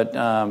 but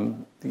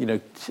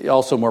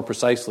also more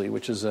precisely,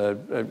 which is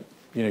you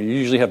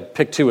usually have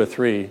pick 2 or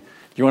 3.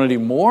 you want to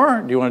do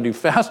more? Do you want to do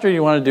faster? Do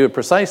you want to do it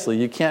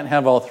precisely? You can't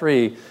have all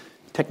three.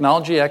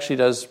 Technology actually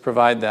does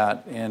provide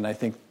that, and I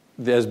think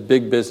as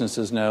big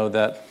businesses know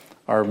that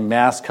our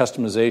mass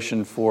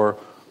customization for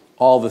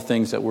all the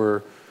things that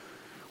we're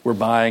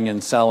buying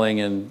and selling,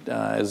 and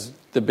as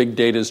the big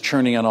data is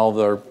churning on all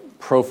the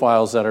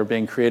profiles that are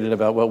being created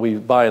about what we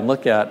buy and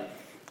look at,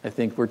 I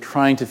think we're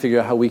trying to figure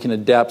out how we can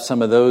adapt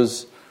some of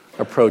those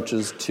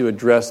approaches to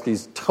address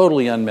these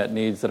totally unmet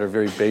needs that are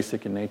very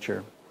basic in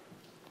nature.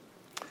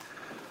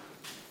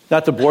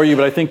 Not to bore you,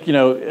 but I think we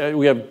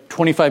have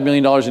 $25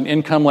 million in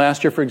income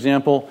last year, for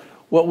example.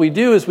 What we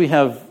do is we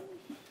get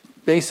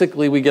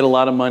a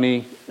lot of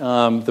money.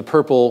 The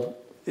purple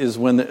is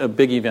when a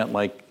big event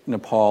like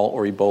Nepal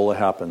or Ebola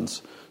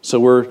happens. So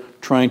we're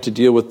trying to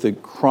deal with the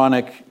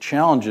chronic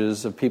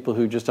challenges of people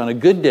who just on a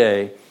good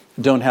day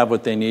don't have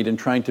what they need, and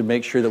trying to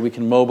make sure that we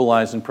can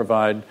mobilize and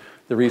provide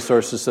the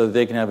resources so that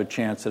they can have a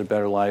chance at a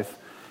better life.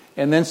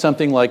 And then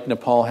something like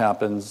Nepal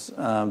happens,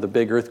 the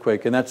big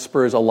earthquake, and that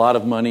spurs a lot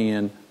of money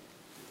in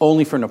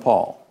only for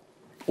Nepal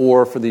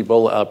or for the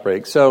Ebola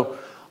outbreak. So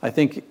I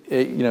think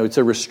it's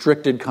a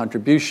restricted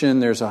contribution.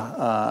 There's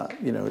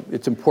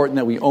it's important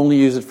that we only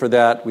use it for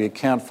that. We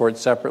account for it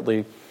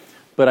separately.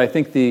 But I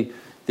think the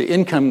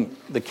income,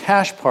 the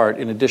cash part,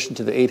 in addition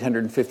to the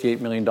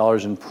 $858 million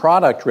in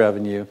product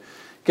revenue,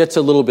 gets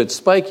a little bit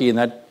spiky, and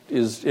that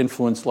is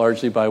influenced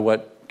largely by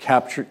what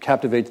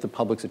captivates the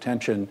public's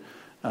attention,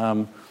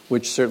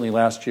 which certainly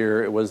last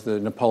year it was the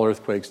Nepal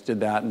earthquakes did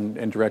that,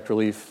 and direct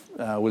relief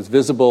was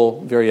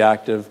visible, very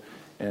active,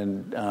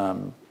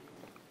 and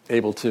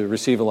able to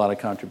receive a lot of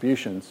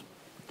contributions.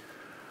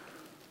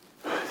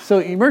 So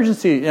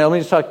emergency, let me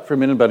just talk for a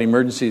minute about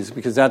emergencies,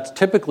 because that's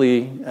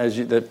typically, as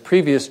the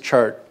previous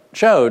chart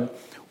showed,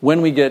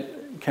 when we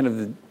get kind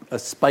of a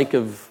spike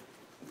of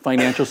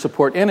financial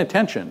support and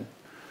attention.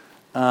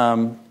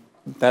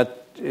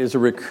 That is a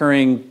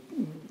recurring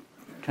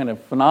kind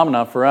of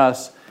phenomena for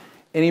us.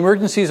 And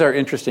emergencies are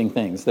interesting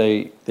things.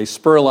 They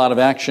spur a lot of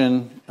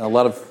action, a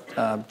lot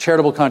of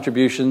charitable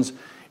contributions.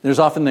 There's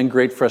often then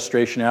great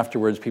frustration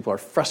afterwards. People are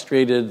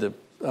frustrated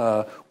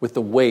with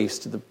the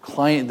waste.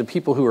 The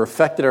people who are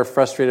affected are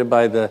frustrated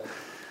by the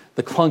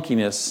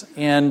clunkiness.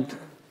 And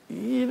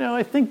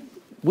I think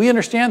we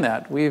understand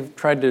that. We've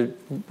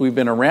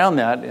been around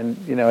that,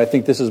 and I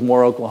think this is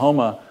more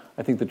Oklahoma.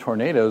 I think the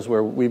tornadoes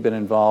where we've been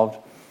involved.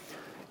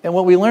 And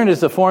what we learned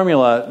is the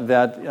formula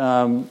that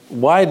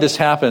why this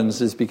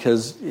happens is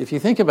because if you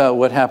think about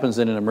what happens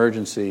in an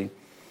emergency,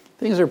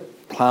 things are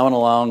plowing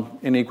along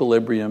in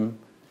equilibrium,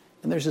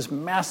 and there's this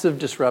massive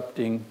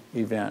disrupting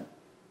event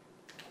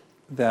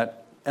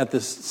that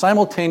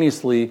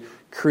simultaneously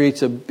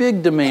creates a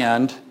big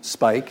demand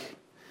spike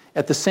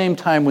at the same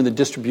time when the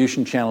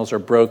distribution channels are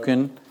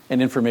broken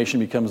and information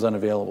becomes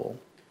unavailable.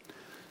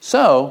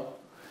 So,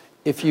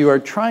 if you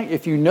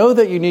know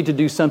that you need to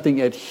do something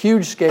at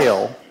huge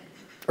scale,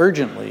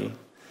 urgently,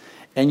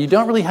 and you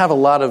don't really have a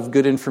lot of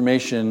good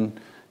information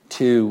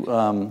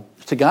to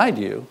guide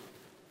you,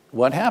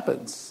 what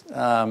happens?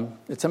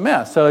 It's a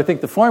mess. So I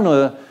think the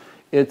formula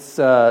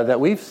that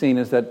we've seen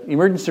is that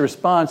emergency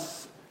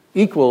response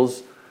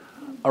equals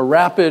a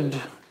rapid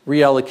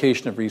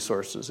reallocation of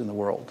resources in the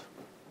world.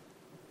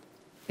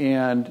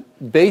 And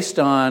based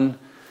on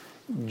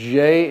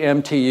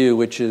JMTU,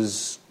 which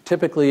is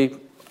typically,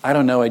 I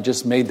don't know, I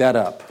just made that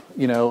up.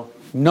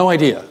 No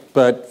idea.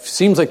 But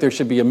seems like there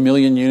should be 1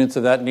 million units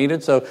of that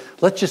needed. So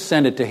let's just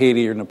send it to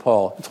Haiti or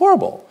Nepal. It's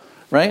horrible,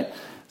 right?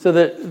 So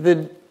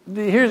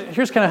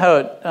here's kind of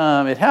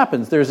how it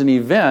happens. There's an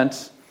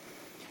event,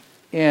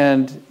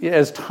 and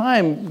as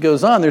time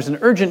goes on, there's an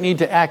urgent need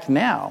to act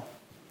now.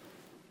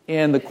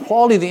 And the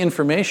quality of the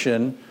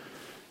information,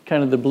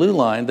 kind of the blue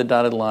line, the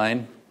dotted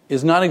line,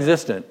 is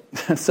non-existent.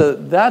 So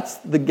that's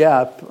the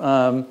gap.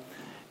 And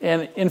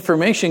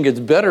information gets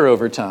better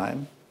over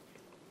time.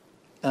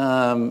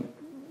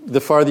 The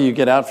farther you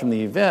get out from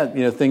the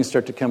event, things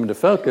start to come into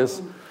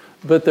focus,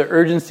 but the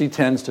urgency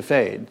tends to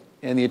fade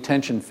and the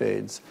attention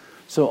fades.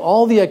 So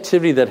all the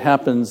activity that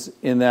happens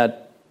in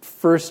that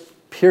first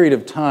period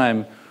of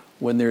time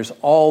when there's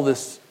all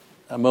this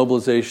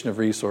mobilization of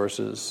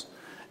resources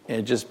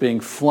and just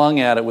being flung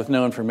at it with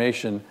no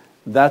information,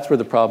 that's where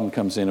the problem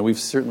comes in, and we've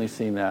certainly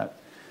seen that.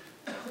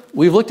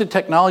 We've looked at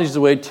technology as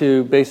a way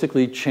to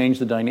basically change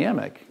the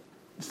dynamic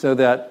so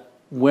that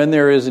when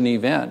there is an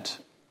event,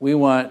 we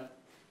want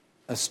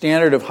a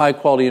standard of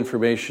high-quality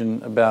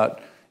information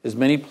about as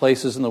many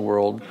places in the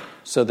world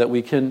so that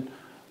we can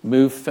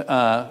move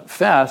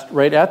fast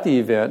right at the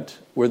event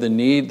where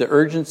the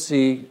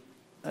urgency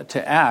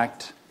to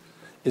act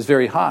is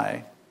very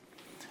high.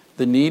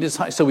 The need is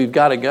high, so we've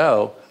got to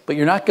go, but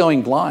you're not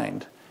going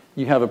blind.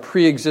 You have a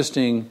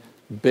pre-existing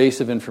base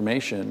of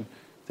information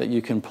that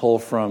you can pull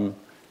from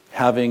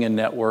having a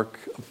network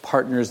of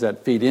partners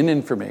that feed in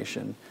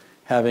information,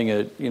 having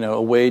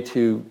a way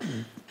to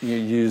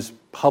use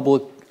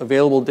public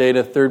available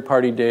data,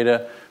 third-party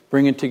data,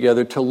 bring it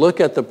together to look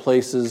at the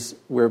places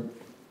where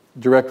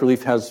direct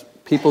relief has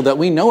people that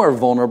we know are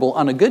vulnerable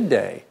on a good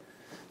day.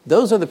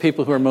 Those are the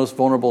people who are most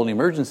vulnerable in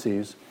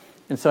emergencies,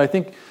 And so I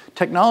think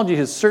technology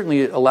has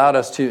certainly allowed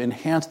us to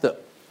enhance the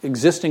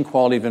existing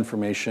quality of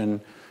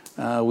information.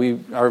 We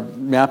are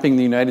mapping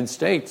the United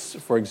States,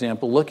 for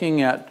example,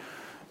 looking at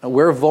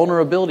where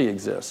vulnerability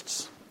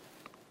exists.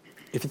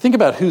 If you think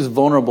about who's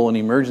vulnerable in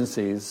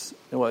emergencies,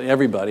 well,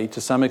 everybody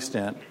to some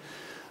extent,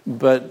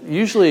 but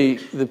usually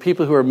the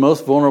people who are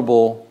most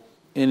vulnerable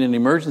in an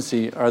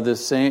emergency are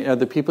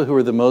the people who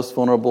are the most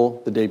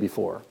vulnerable the day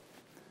before.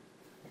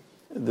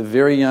 The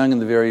very young and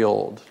the very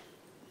old.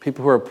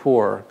 People who are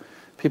poor.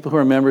 People who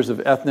are members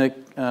of ethnic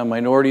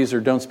minorities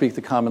or don't speak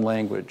the common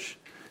language.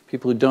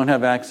 People who don't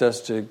have access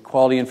to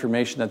quality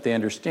information that they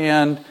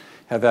understand,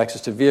 have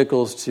access to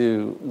vehicles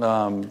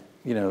to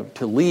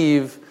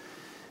leave.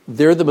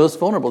 They're the most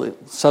vulnerable.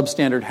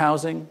 Substandard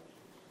housing,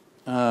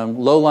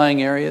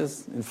 low-lying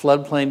areas, in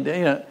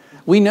floodplain.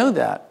 We know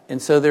that.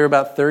 And so there are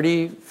about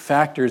 30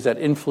 factors that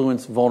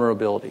influence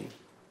vulnerability.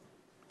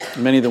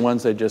 Many of the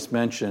ones I just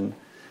mentioned.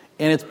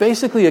 And it's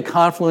basically a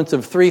confluence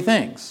of three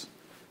things.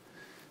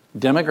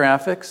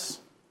 Demographics,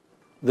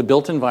 the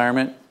built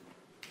environment,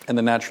 and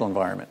the natural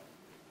environment.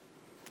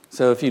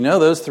 So if you know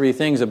those three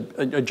things,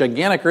 a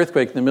gigantic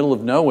earthquake in the middle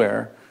of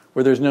nowhere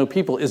where there's no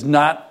people is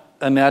not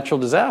a natural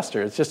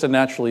disaster. It's just a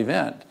natural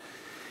event.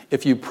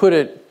 If you put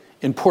it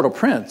in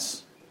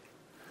Port-au-Prince,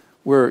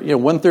 where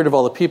 1/3 of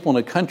all the people in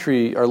a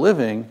country are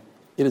living,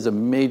 it is a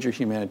major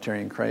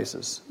humanitarian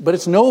crisis. But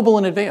it's knowable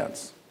in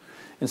advance.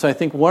 And so I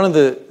think one of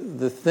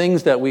the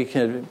things that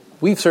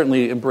we've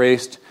certainly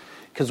embraced,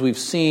 because we've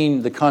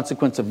seen the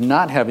consequence of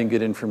not having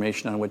good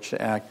information on which to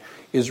act,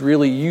 is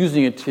really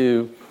using it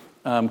to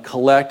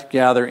collect,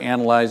 gather,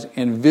 analyze,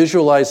 and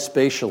visualize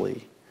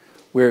spatially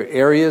where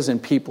areas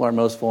and people are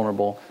most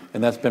vulnerable,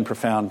 and that's been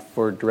profound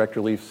for direct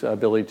relief's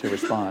ability to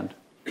respond.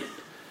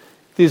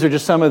 These are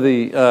just some of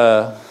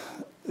the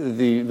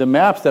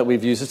maps that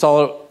we've used. It's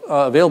all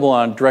available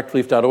on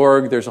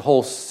directrelief.org. There's a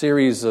whole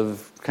series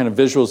of kind of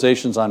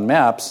visualizations on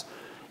maps,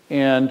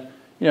 and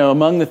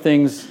among the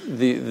things,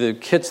 the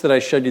kits that I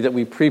showed you that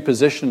we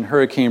pre-position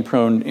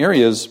hurricane-prone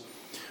areas,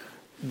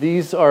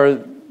 these are,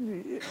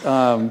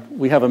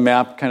 we have a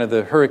map, kind of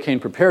the hurricane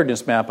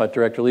preparedness map at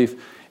Direct Relief,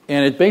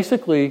 and it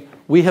basically,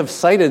 we have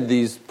cited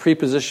these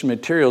pre-positioned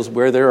materials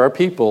where there are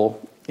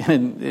people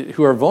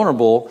who are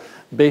vulnerable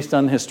based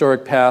on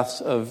historic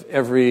paths of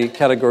every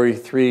Category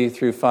 3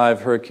 through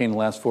 5 hurricane in the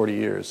last 40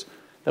 years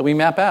that we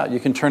map out. You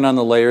can turn on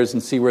the layers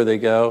and see where they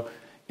go,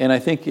 and I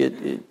think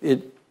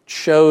it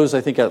shows,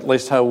 I think, at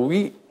least how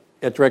we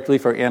at Direct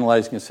Relief are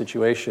analyzing a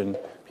situation.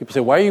 People say,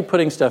 why are you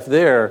putting stuff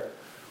there?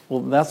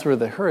 Well, that's where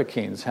the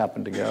hurricanes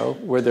happen to go,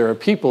 where there are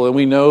people. And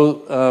we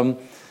know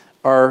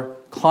our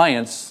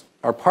clients,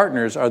 our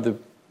partners, are the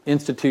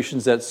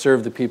institutions that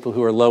serve the people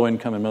who are low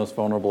income and most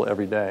vulnerable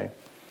every day.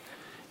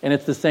 And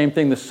it's the same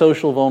thing, the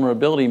social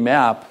vulnerability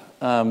map.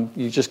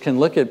 You just can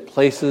look at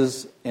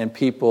places and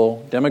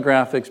people,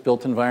 demographics,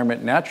 built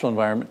environment, natural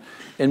environment,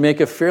 and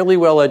make a fairly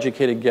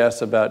well-educated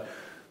guess about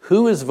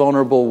who is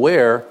vulnerable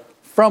where,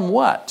 from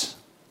what?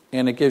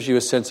 And it gives you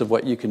a sense of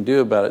what you can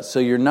do about it. So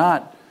you're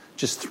not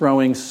just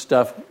throwing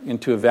stuff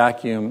into a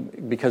vacuum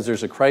because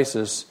there's a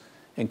crisis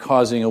and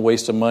causing a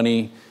waste of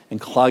money and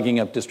clogging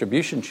up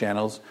distribution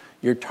channels.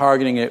 You're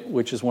targeting it,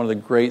 which is one of the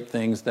great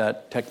things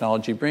that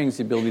technology brings,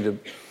 the ability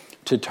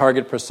to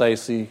target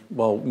precisely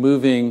while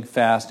moving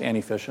fast and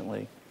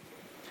efficiently.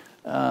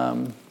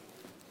 I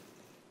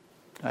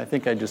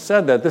think I just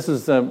said that. This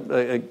is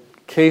a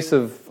case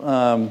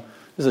of...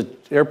 This is an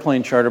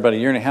airplane charter about a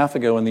year and a half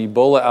ago when the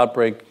Ebola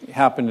outbreak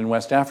happened in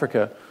West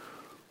Africa.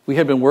 We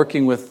had been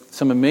working with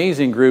some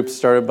amazing groups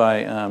started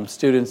by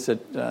students at,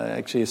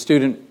 a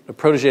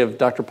protege of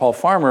Dr. Paul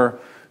Farmer,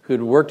 who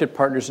had worked at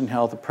Partners in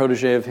Health, a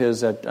protege of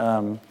his at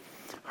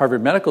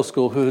Harvard Medical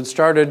School, who had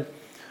started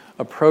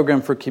a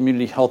program for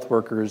community health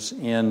workers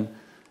in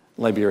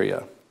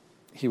Liberia.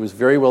 He was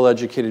very well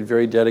educated,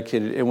 very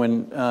dedicated.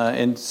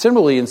 And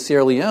similarly in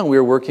Sierra Leone, we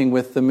were working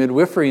with the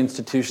midwifery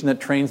institution that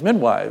trains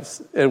midwives.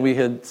 And we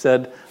had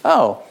said,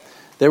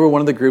 they were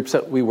one of the groups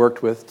that we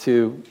worked with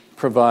to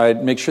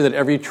make sure that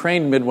every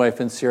trained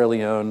midwife in Sierra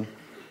Leone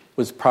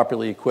was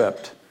properly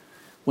equipped.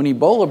 When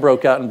Ebola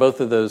broke out in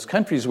both of those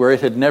countries where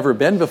it had never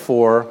been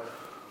before,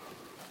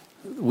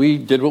 we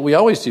did what we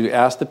always do,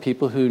 ask the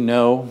people who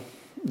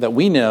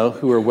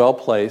are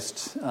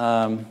well-placed,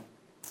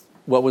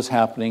 what was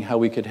happening, how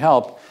we could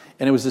help.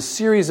 And it was a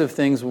series of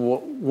things.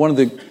 One of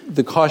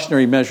the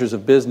cautionary measures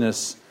of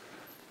business,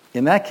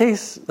 in that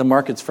case, the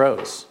markets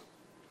froze.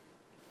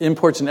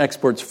 Imports and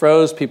exports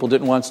froze. People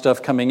didn't want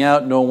stuff coming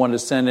out. No one wanted to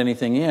send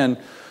anything in.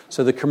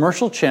 So the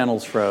commercial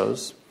channels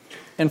froze.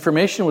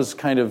 Information was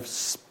kind of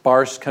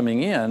sparse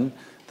coming in.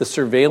 The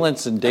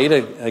surveillance and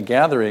data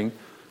gathering.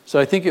 So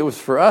I think it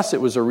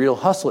was a real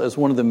hustle as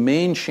one of the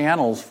main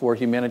channels for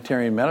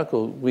humanitarian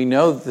medical. We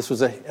know this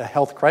was a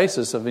health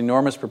crisis of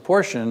enormous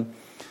proportion,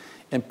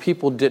 and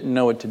people didn't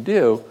know what to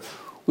do.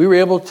 We were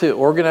able to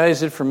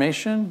organize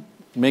information,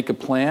 make a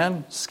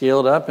plan,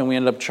 scale it up, and we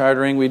ended up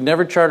chartering. We'd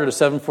never chartered a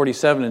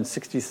 747 in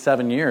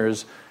 67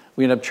 years.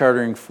 We ended up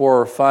chartering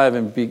 4 or 5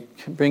 and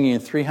bringing in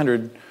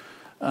 300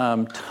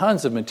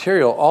 tons of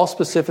material, all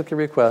specifically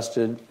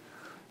requested,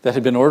 that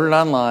had been ordered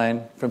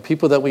online from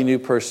people that we knew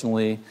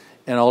personally,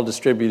 and all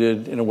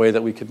distributed in a way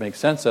that we could make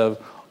sense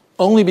of,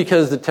 only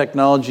because the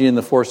technology and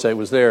the foresight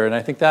was there. And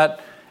I think that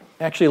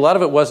actually a lot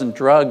of it wasn't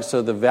drugs,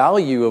 so the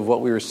value of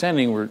what we were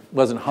sending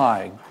wasn't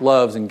high.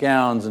 Gloves and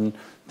gowns and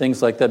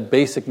things like that,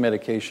 basic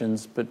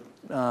medications. But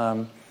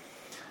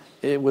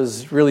it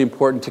was really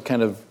important to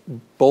kind of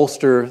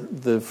bolster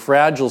the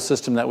fragile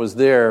system that was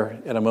there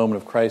at a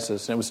moment of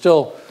crisis. And it was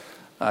still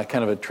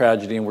kind of a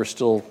tragedy, and we're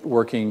still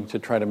working to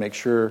try to make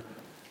sure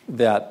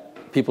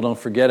that people don't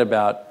forget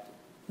about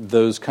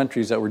those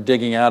countries that were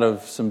digging out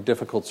of some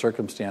difficult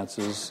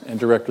circumstances, and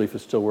Direct Relief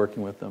is still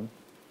working with them.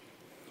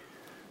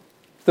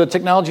 The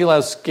technology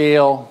allows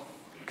scale,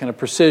 kind of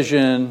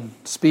precision,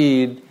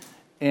 speed,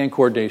 and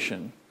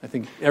coordination. I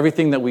think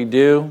everything that we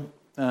do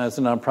as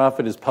a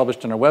nonprofit is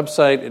published on our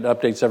website. It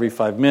updates every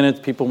 5 minutes.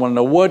 People want to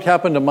know, what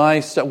happened to my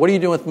stuff? What are you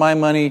doing with my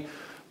money,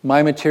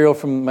 my material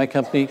from my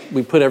company?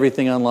 We put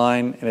everything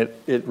online, and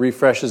it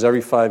refreshes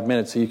every 5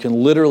 minutes. So you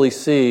can literally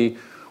see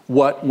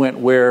what went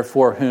where,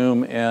 for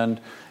whom, and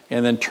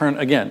then turn,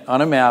 again,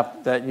 on a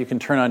map that you can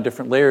turn on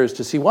different layers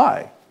to see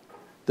why,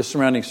 the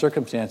surrounding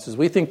circumstances.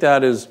 We think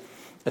that is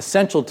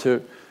essential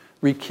to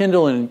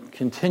rekindle and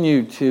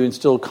continue to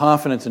instill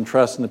confidence and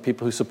trust in the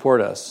people who support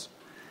us.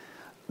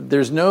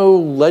 There's no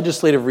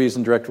legislative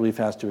reason Direct Relief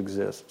has to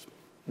exist.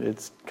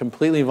 It's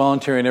completely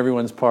voluntary on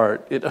everyone's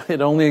part.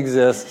 It only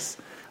exists,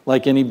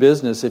 like any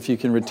business, if you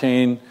can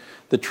retain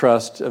the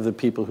trust of the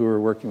people who are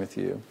working with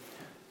you.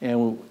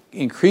 And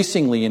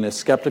increasingly in a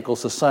skeptical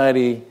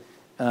society,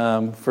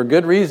 for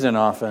good reason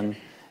often,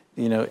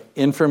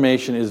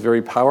 information is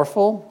very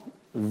powerful.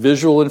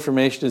 Visual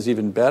information is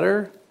even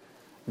better.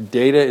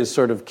 Data is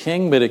sort of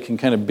king, but it can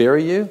kind of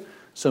bury you.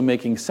 So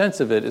making sense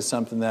of it is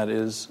something that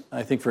is,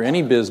 I think, for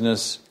any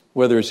business,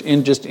 whether it's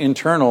just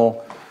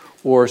internal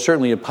or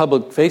certainly a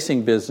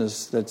public-facing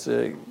business that's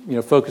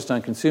focused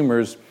on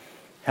consumers,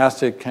 has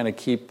to kind of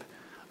keep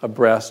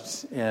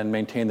abreast and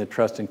maintain the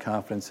trust and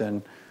confidence.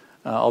 And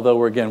although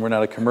we're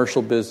not a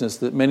commercial business,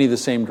 that many of the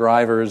same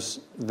drivers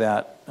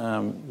that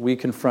we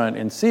confront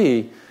and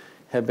see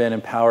have been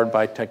empowered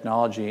by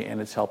technology,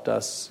 and it's helped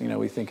us.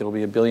 We think it'll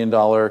be $1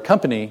 billion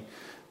company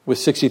with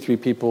 63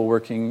 people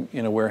working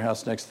in a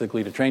warehouse next to the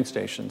Tighe train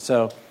station.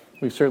 So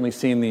we've certainly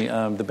seen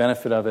the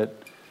benefit of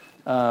it.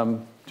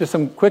 Just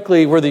some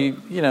quickly, we're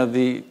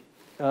the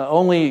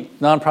only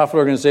nonprofit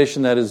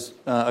organization that is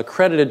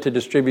accredited to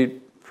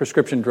distribute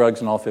prescription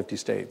drugs in all 50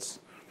 states.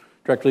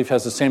 Direct Relief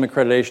has the same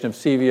accreditation of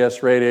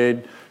CVS, Rite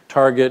Aid,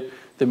 Target,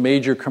 the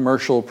major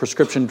commercial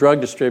prescription drug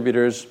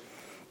distributors.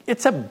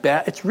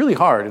 It's really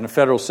hard in a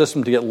federal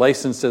system to get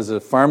licensed as a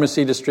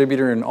pharmacy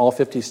distributor in all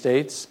 50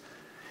 states.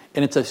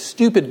 And it's a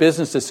stupid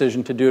business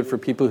decision to do it for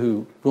people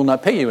who will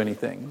not pay you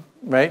anything,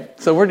 right?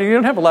 So you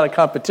don't have a lot of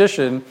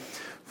competition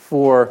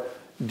for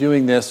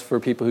doing this for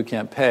people who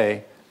can't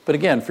pay. But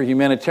again, for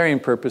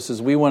humanitarian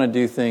purposes, we want to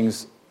do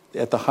things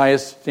at the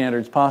highest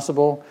standards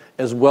possible,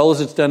 as well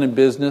as it's done in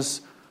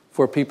business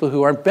for people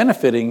who aren't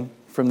benefiting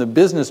from the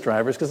business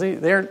drivers, because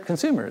they're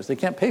consumers. They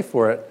can't pay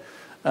for it.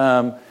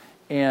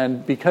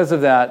 And because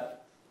of that,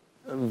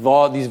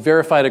 these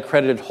verified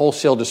accredited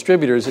wholesale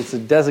distributors, it's a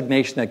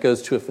designation that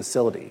goes to a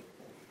facility.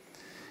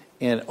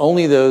 And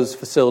only those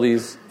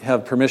facilities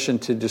have permission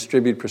to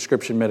distribute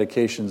prescription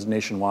medications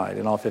nationwide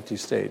in all 50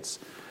 states.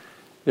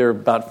 There are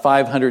about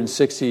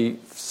 560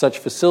 such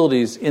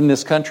facilities in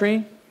this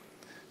country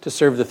to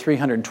serve the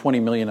 320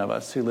 million of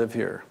us who live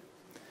here.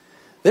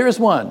 There is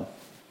one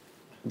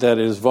that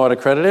is VAUD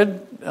accredited,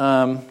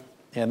 and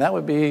that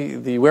would be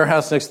the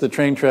warehouse next to the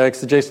train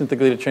tracks, adjacent to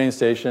the Tighe train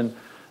station.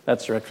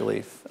 That's Direct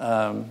Relief.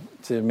 To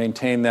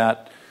maintain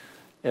that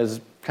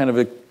as kind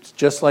of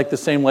just like the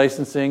same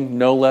licensing,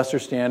 no lesser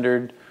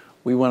standard.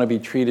 We want to be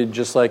treated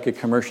just like a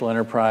commercial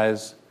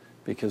enterprise,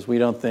 because we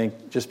don't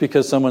think just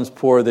because someone's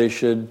poor they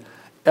should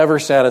ever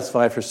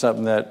satisfy for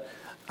something that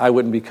I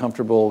wouldn't be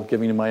comfortable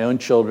giving to my own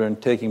children,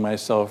 taking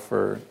myself,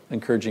 or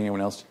encouraging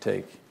anyone else to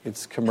take.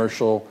 It's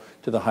commercial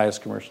to the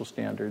highest commercial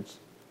standards.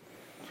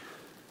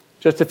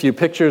 Just a few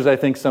pictures. I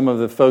think some of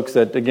the folks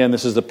that, again,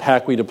 this is the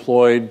pack we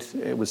deployed.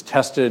 It was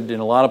tested in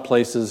a lot of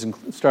places and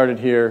started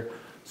here.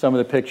 Some of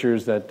the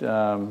pictures that,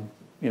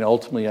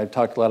 ultimately I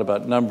talked a lot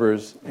about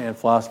numbers and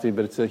philosophy,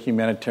 but it's a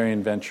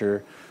humanitarian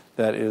venture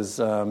that is,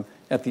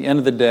 at the end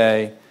of the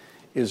day,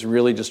 is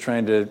really just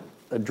trying to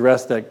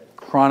address that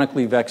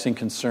chronically vexing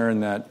concern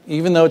that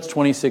even though it's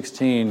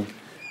 2016,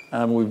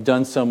 we've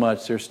done so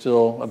much, there's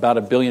still about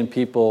 1 billion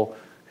people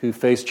who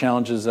face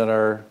challenges that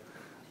are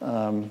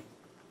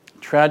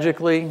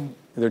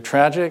they're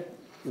tragic.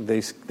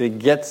 They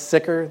get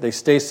sicker. They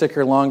stay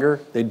sicker longer.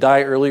 They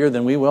die earlier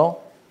than we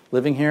will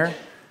living here.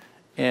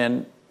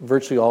 And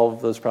virtually all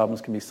of those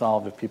problems can be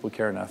solved if people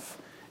care enough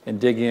and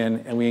dig in.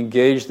 And we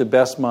engage the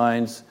best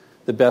minds,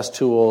 the best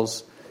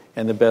tools,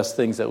 and the best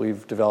things that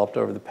we've developed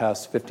over the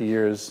past 50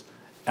 years.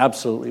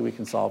 Absolutely, we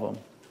can solve them.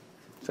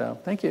 So,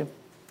 thank you.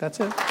 That's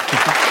it.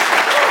 Thank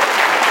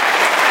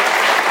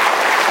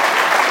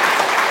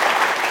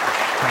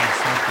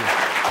you.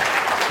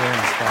 very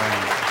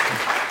inspiring.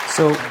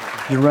 So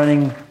you're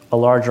running a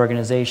large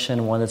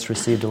organization, one that's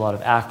received a lot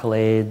of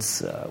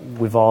accolades.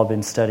 We've all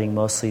been studying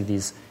mostly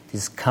these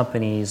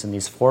companies and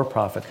these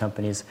for-profit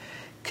companies.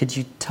 Could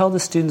you tell the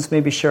students,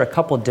 maybe share a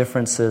couple of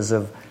differences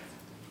of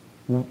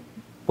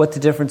what the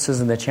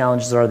differences and the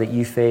challenges are that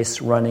you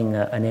face running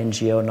an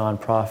NGO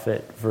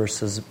nonprofit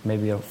versus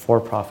maybe a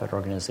for-profit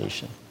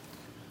organization?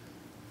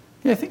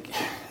 Yeah, I think,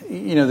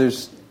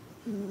 there's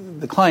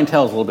the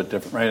clientele is a little bit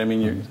different, right? I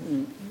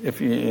mean, if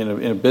you're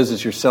in a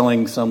business, you're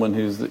selling someone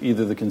who's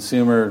either the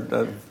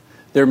consumer,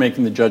 they're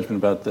making the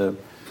judgment about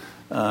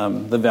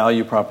the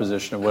value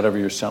proposition of whatever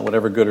you're selling,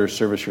 whatever good or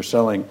service you're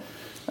selling.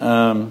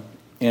 And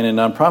in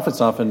nonprofits,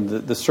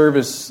 often the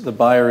service, the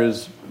buyer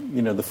is,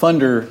 the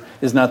funder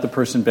is not the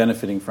person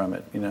benefiting from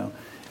it.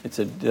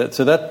 So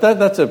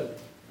that's a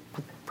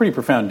pretty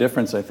profound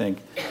difference, I think.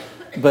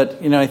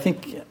 But I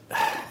think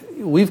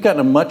we've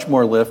gotten a much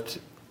more lift.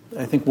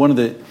 I think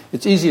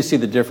it's easy to see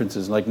the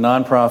differences, like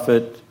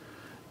nonprofit,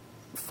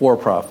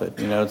 for-profit.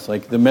 It's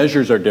like the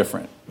measures are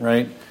different,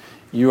 right?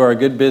 You are a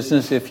good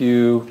business if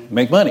you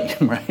make money,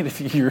 right?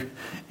 You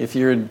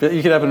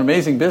could have an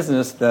amazing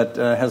business that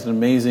has an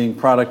amazing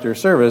product or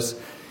service,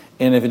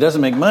 and if it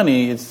doesn't make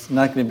money, it's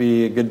not going to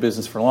be a good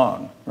business for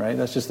long, right?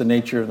 That's just the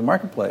nature of the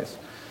marketplace.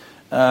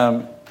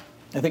 I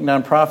think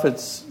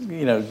nonprofits,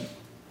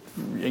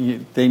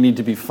 they need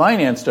to be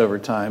financed over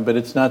time, but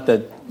it's not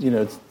that,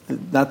 it's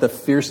not the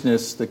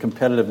fierceness, the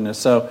competitiveness.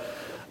 So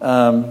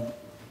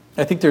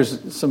I think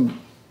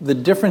the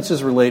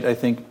differences relate, I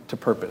think, to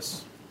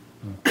purpose.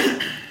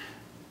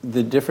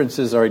 The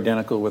differences are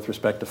identical with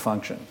respect to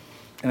function.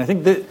 And I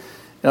think that,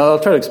 I'll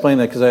try to explain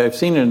that because I've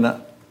seen it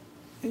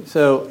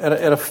so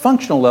at a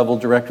functional level,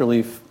 direct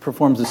relief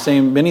performs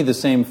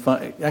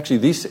actually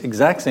these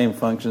exact same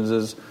functions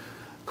as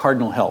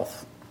Cardinal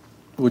Health,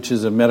 which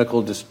is a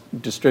medical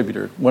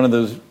distributor. One of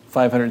those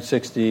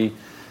 560,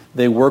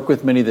 they work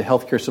with many of the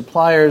healthcare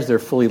suppliers. They're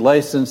fully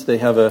licensed. They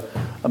have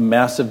a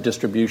massive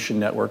distribution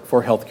network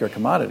for healthcare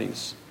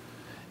commodities.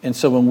 And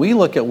so when we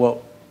look at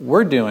what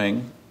we're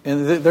doing,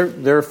 and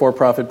they're a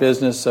for-profit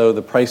business, so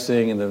the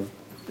pricing and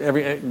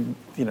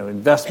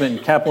investment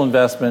and capital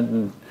investment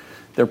and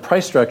their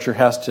price structure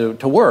has to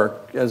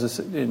work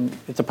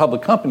it's a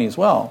public company as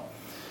well.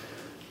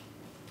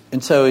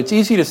 And so it's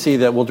easy to see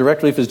that,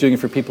 direct relief is doing it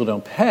for people who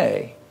don't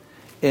pay,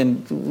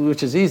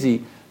 which is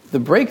easy. The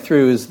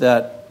breakthrough is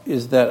that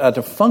at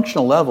a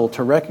functional level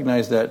to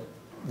recognize that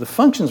the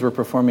functions we're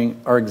performing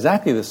are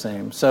exactly the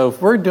same. So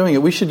if we're doing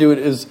it, we should do it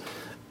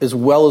as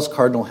well as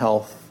Cardinal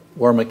Health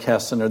or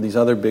McKesson or these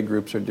other big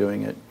groups are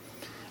doing it.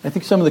 I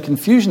think some of the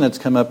confusion that's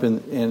come up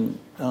in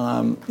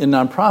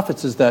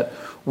nonprofits is that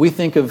we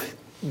think of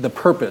the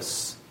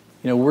purpose.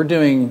 We're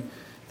doing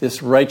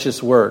this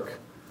righteous work.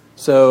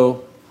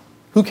 So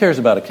who cares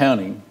about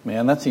accounting?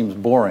 Man, that seems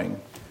boring.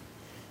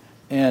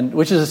 And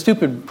which is a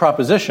stupid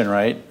proposition,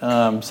 right?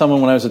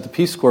 Someone when I was at the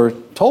Peace Corps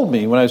told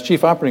me when I was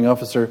chief operating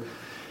officer,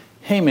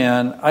 hey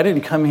man, I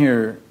didn't come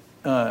here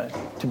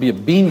to be a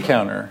bean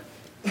counter.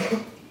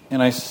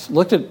 And I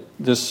looked at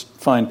this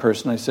fine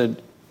person. I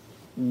said,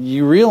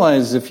 you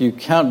realize if you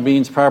count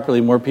beans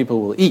properly, more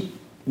people will eat.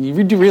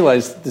 You do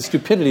realize the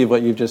stupidity of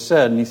what you've just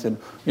said. And he said,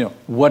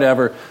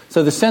 whatever.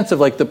 So the sense of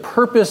the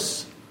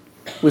purpose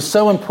was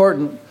so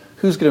important,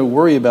 who's going to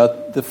worry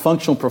about the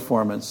functional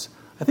performance?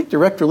 I think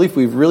direct relief,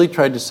 we've really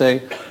tried to say,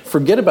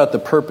 forget about the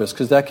purpose,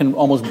 because that can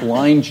almost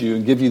blind you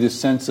and give you this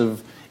sense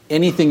of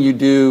anything you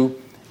do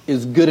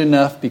is good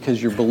enough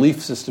because your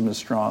belief system is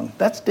strong.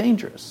 That's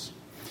dangerous.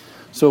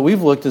 So what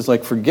we've looked is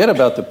forget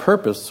about the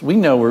purpose. We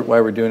know why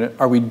we're doing it.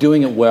 Are we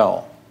doing it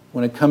well?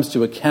 When it comes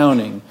to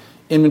accounting,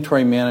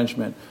 inventory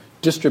management,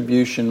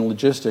 distribution,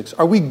 logistics,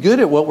 are we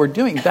good at what we're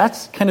doing?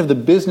 That's kind of the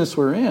business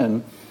we're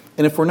in.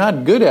 And if we're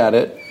not good at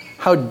it,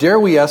 how dare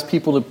we ask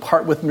people to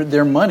part with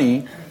their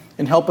money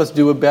and help us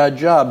do a bad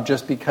job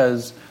just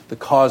because the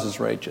cause is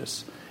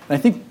righteous? And I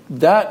think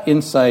that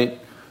insight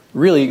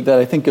really, that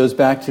I think goes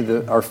back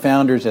to our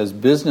founders as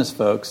business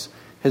folks,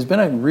 has been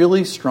a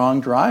really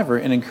strong driver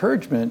and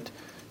encouragement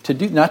to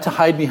do, not to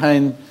hide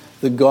behind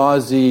the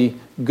gauzy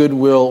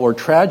goodwill or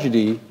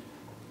tragedy.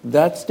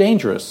 That's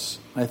dangerous.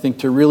 I think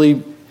to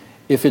really,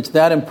 if it's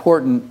that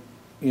important,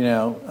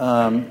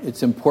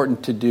 it's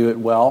important to do it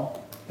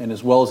well and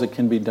as well as it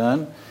can be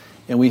done.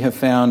 And we have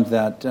found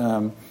that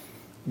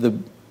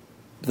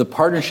the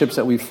partnerships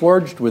that we've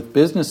forged with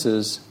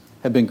businesses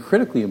have been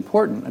critically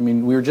important. I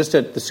mean, we were just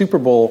at the Super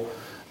Bowl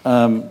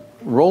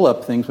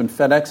roll-up things when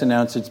FedEx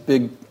announced its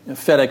big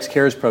FedEx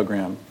Cares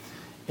program.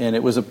 And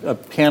it was a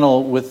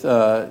panel with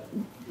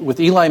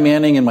Eli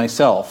Manning and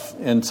myself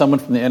and someone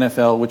from the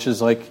NFL, which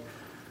is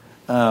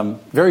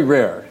very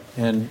rare.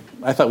 And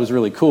I thought it was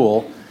really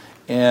cool.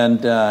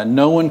 And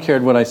no one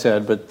cared what I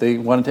said, but they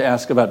wanted to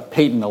ask about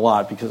Peyton a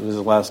lot because it was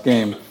his last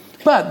game.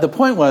 But the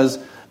point was,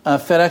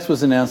 FedEx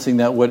was announcing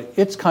that what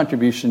its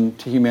contribution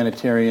to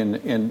humanitarian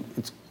and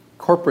its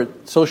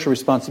corporate social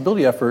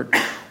responsibility effort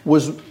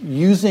was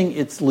using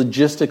its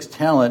logistics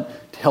talent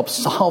to help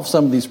solve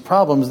some of these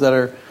problems that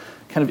are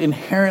kind of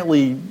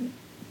inherently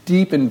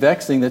deep and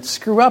vexing that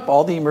screw up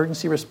all the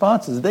emergency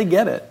responses. They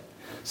get it.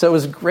 So it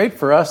was great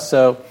for us.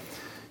 So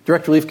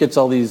Direct Relief gets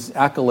all these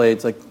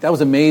accolades. Like, that was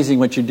amazing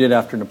what you did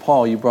after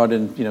Nepal. You brought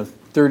in,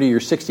 30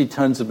 or 60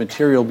 tons of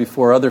material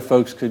before other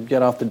folks could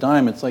get off the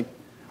dime. It's like,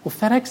 well,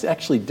 FedEx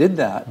actually did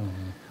that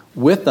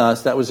with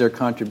us. That was their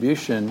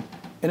contribution.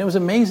 And it was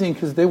amazing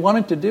because they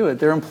wanted to do it.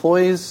 Their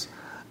employees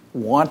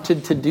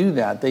wanted to do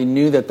that. They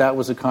knew that that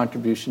was a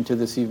contribution to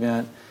this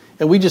event.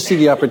 And we just see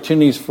the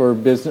opportunities for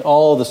business,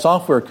 all the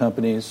software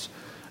companies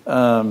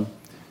to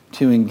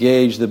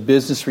engage the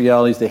business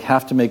realities. They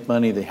have to make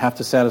money. They have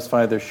to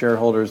satisfy their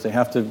shareholders. They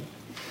have to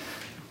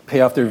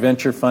pay off their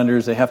venture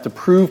funders. They have to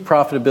prove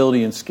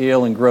profitability and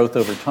scale and growth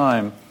over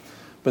time.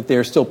 But there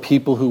are still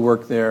people who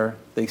work there.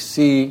 They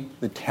see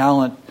the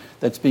talent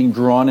that's being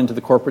drawn into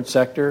the corporate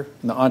sector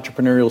and the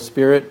entrepreneurial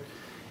spirit.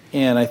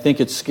 And I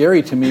think it's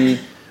scary to me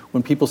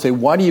when people say,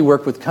 why do you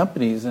work with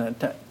companies? And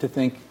to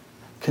think,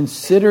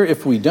 consider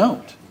if we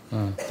don't.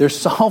 They're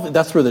solving.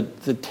 That's where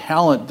the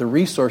talent, the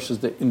resources,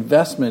 the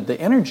investment, the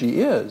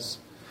energy is.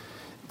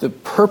 The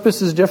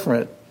purpose is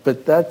different,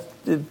 but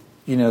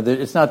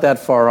it's not that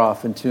far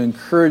off. And to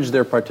encourage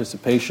their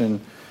participation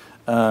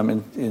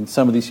in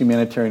some of these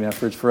humanitarian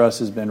efforts for us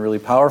has been really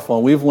powerful.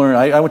 And we've learned.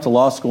 I went to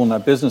law school,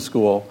 not business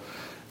school,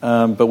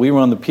 but we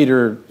won the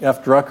Peter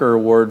F. Drucker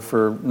Award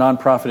for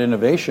nonprofit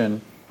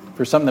innovation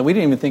for something that we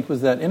didn't even think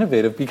was that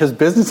innovative because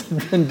business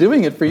had been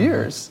doing it for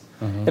years,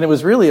 and it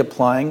was really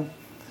applying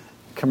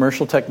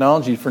commercial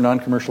technology for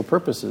non-commercial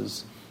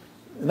purposes.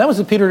 And that was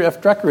the Peter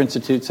F. Drucker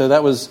Institute, so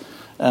that was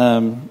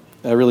a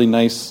really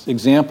nice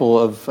example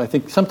of, I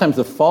think, sometimes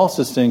the false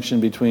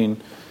distinction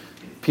between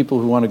people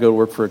who want to go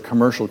work for a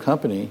commercial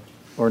company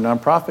or a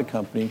nonprofit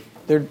company.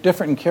 They're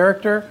different in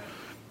character,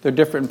 they're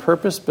different in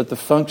purpose, but the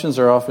functions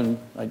are often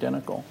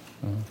identical.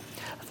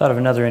 I thought of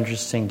another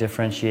interesting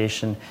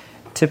differentiation.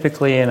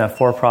 Typically in a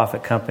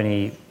for-profit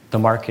company, the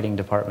marketing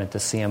department, the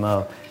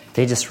CMO,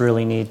 they just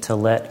really need to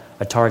let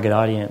one target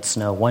audience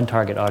know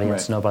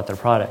about their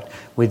product.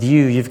 With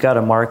you've got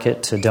to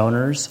market to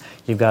donors,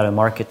 you've got to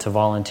market to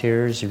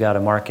volunteers, you've got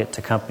to market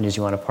to companies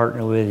you want to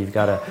partner with, you've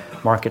got to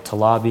market to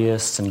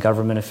lobbyists and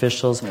government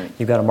officials,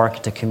 you've got to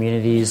market to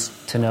communities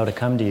to know to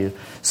come to you.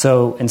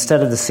 So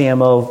instead of the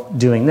CMO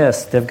doing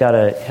this, they've got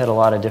to hit a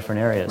lot of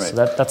different areas. So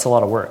that's a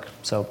lot of work.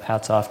 So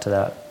hats off to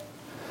that.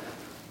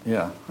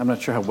 Yeah, I'm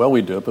not sure how well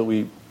we do it, but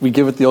we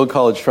give it the old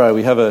college try.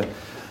 We have a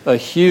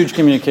huge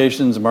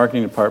communications and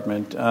marketing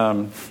department.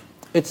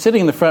 It's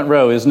sitting in the front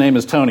row. His name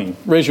is Tony.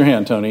 Raise your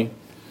hand, Tony.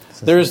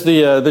 There's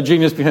the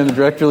genius behind the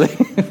direct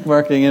relief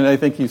marketing, and I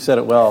think you said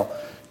it well,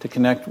 to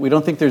connect. We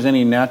don't think there's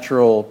any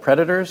natural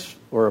predators,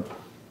 or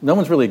no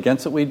one's really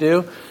against what we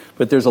do,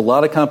 but there's a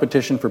lot of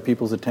competition for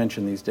people's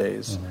attention these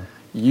days.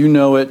 You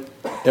know it.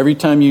 Every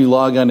time you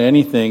log on to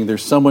anything,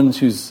 there's someone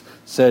who's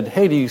said,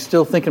 hey, do you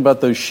still thinking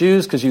about those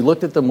shoes because you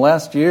looked at them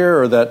last year,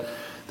 or that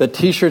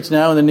T-shirt's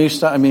now in the new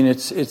style? I mean,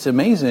 it's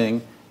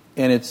amazing,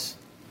 and it's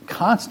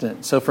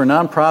constant. So for a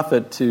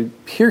nonprofit to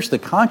pierce the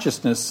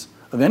consciousness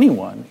of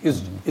anyone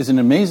is an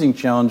amazing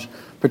challenge,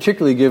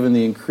 particularly given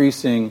the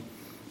increasing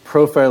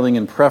profiling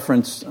and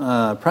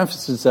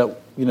preferences that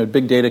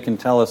big data can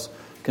tell us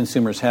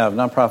consumers have.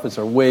 Nonprofits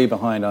are way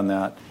behind on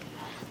that.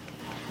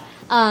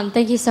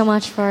 Thank you so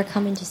much for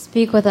coming to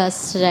speak with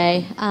us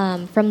today.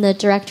 From the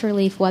Direct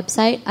Relief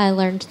website, I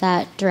learned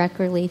that Direct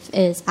Relief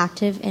is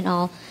active in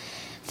all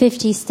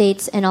 50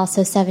 states and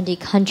also 70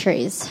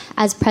 countries.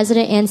 As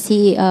president and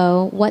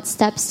CEO, what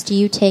steps do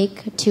you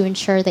take to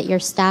ensure that your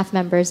staff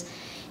members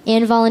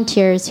and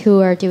volunteers who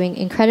are doing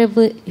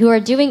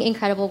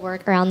incredible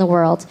work around the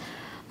world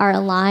are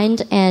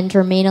aligned and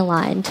remain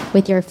aligned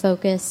with your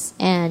focus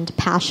and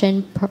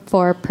passion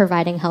for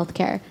providing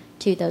healthcare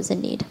to those in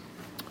need?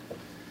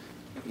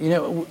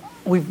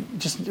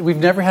 We've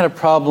never had a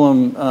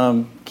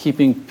problem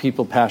keeping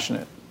people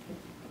passionate.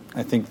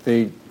 I think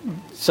they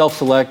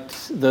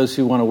self-select those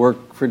who want to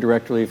work for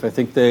Direct Relief. I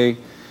think they're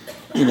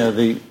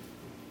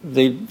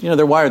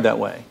wired that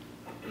way,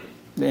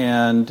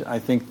 and I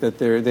think that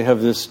they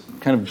have this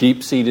kind of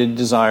deep-seated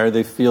desire.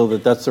 They feel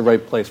that that's the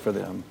right place for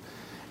them,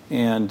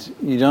 and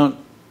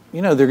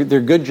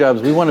they're good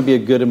jobs. We want to be a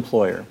good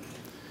employer.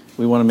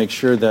 We want to make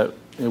sure that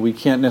we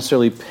can't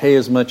necessarily pay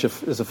as much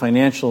as a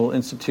financial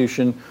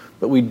institution,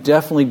 but we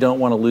definitely don't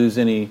want to lose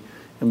any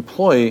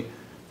employee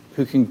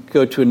who can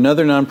go to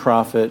another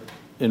nonprofit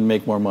and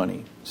make more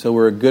money. So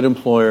we're a good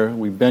employer.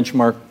 We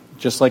benchmark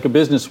just like a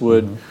business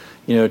would,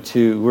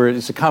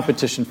 it's a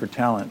competition for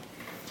talent.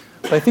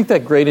 But I think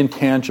that great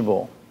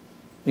intangible,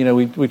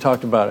 we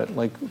talked about it,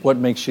 like what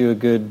makes you a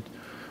good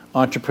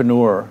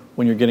entrepreneur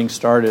when you're getting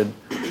started.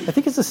 I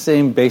think it's the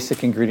same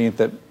basic ingredient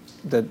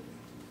that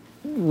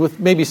with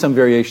maybe some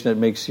variation that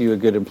makes you a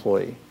good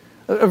employee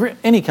of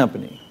any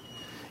company.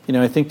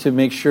 I think to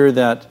make sure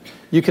that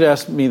you could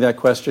ask me that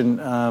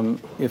question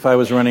if I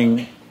was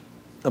running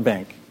a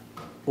bank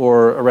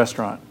or a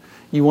restaurant.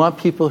 You want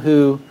people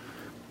who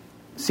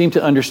seem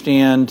to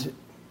understand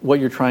what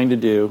you're trying to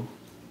do,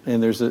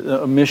 and there's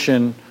a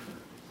mission.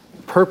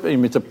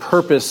 It's a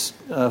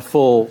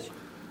purposeful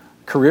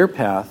career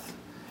path,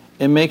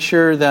 and make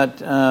sure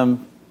that, I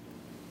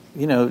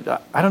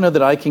don't know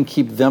that I can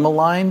keep them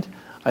aligned.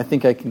 I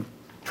think I can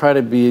try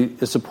to be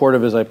as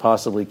supportive as I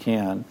possibly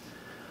can.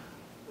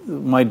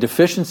 My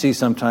deficiency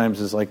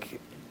sometimes is like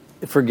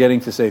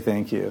forgetting to say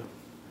thank you,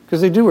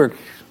 because they do work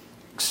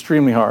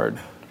extremely hard.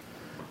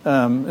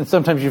 And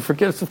sometimes you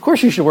forget, of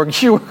course you should work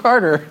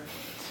harder.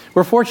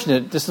 We're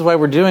fortunate. This is why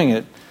we're doing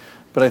it.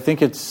 But I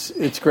think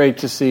it's great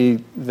to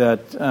see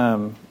that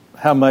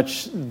how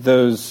much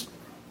those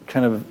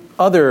kind of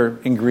other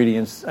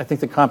ingredients, I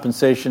think the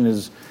compensation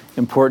is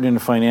important in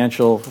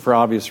financial for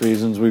obvious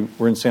reasons.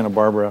 We're in Santa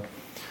Barbara.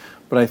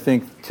 But I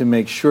think to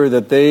make sure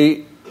that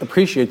they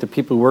appreciate the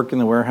people who work in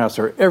the warehouse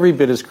are every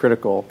bit as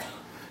critical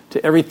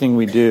to everything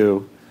we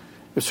do.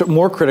 It's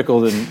more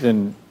critical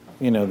than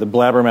the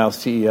blabbermouth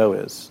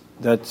CEO is.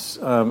 That's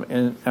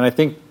and I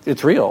think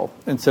it's real.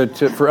 And so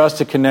for us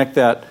to connect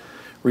that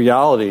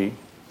reality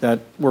that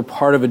we're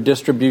part of a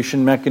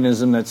distribution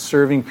mechanism that's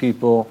serving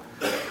people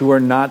who are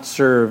not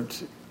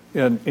served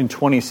in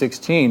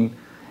 2016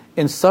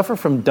 and suffer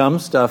from dumb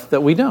stuff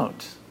that we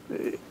don't.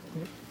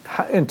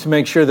 And to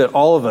make sure that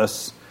all of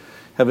us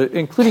have,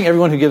 including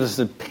everyone who gives us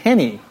a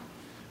penny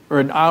or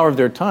an hour of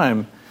their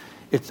time,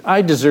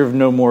 I deserve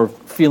no more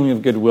feeling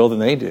of goodwill than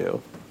they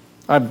do.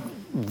 I'm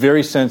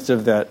very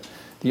sensitive that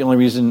the only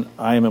reason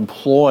I am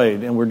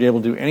employed and we're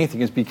able to do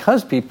anything is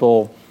because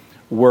people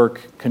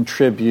work,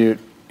 contribute,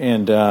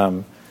 and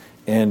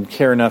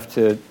care enough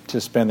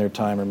to spend their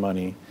time or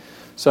money.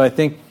 So I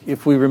think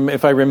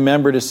if I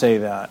remember to say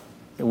that,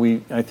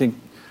 I think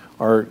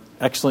our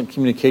excellent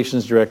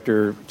communications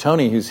director,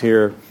 Tony, who's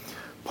here,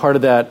 part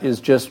of that is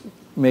just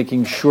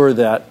making sure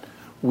that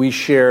we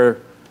share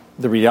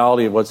the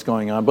reality of what's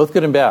going on, both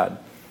good and bad.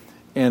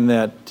 And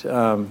that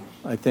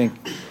I think,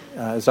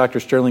 as Dr.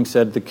 Sterling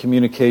said, the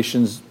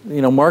communications,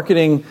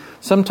 marketing,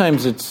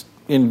 sometimes it's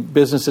in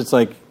business, it's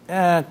like,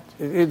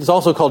 it's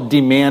also called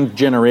demand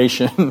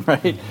generation,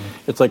 right?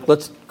 It's like,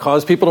 let's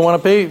cause people to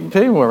want to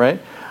pay more, right?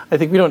 I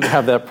think we don't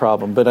have that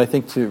problem, but I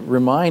think to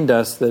remind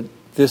us that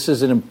this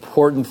is an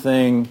important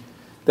thing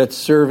that's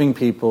serving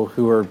people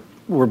who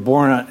were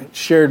born,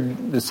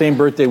 shared the same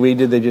birthday we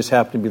did, they just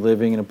happen to be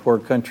living in a poor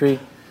country,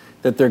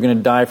 that they're going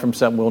to die from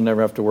something we'll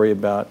never have to worry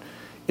about.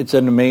 It's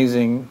an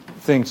amazing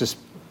thing to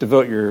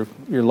devote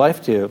your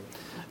life to.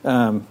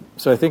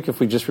 So I think if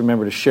we just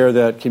remember to share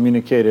that,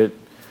 communicate it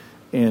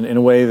in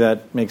a way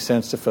that makes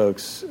sense to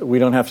folks, we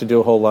don't have to do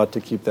a whole lot to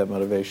keep that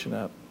motivation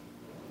up.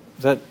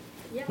 Does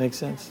that make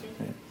sense?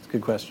 Yeah, it's a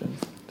good question.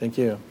 Thank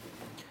you.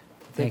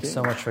 Thanks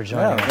so much for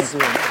joining us.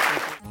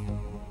 Thank you.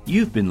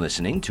 You've been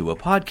listening to a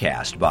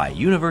podcast by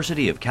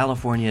University of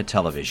California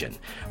Television.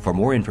 For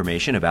more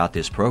information about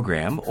this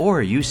program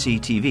or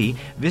UCTV,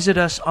 visit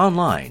us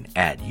online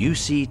at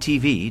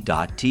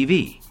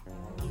uctv.tv.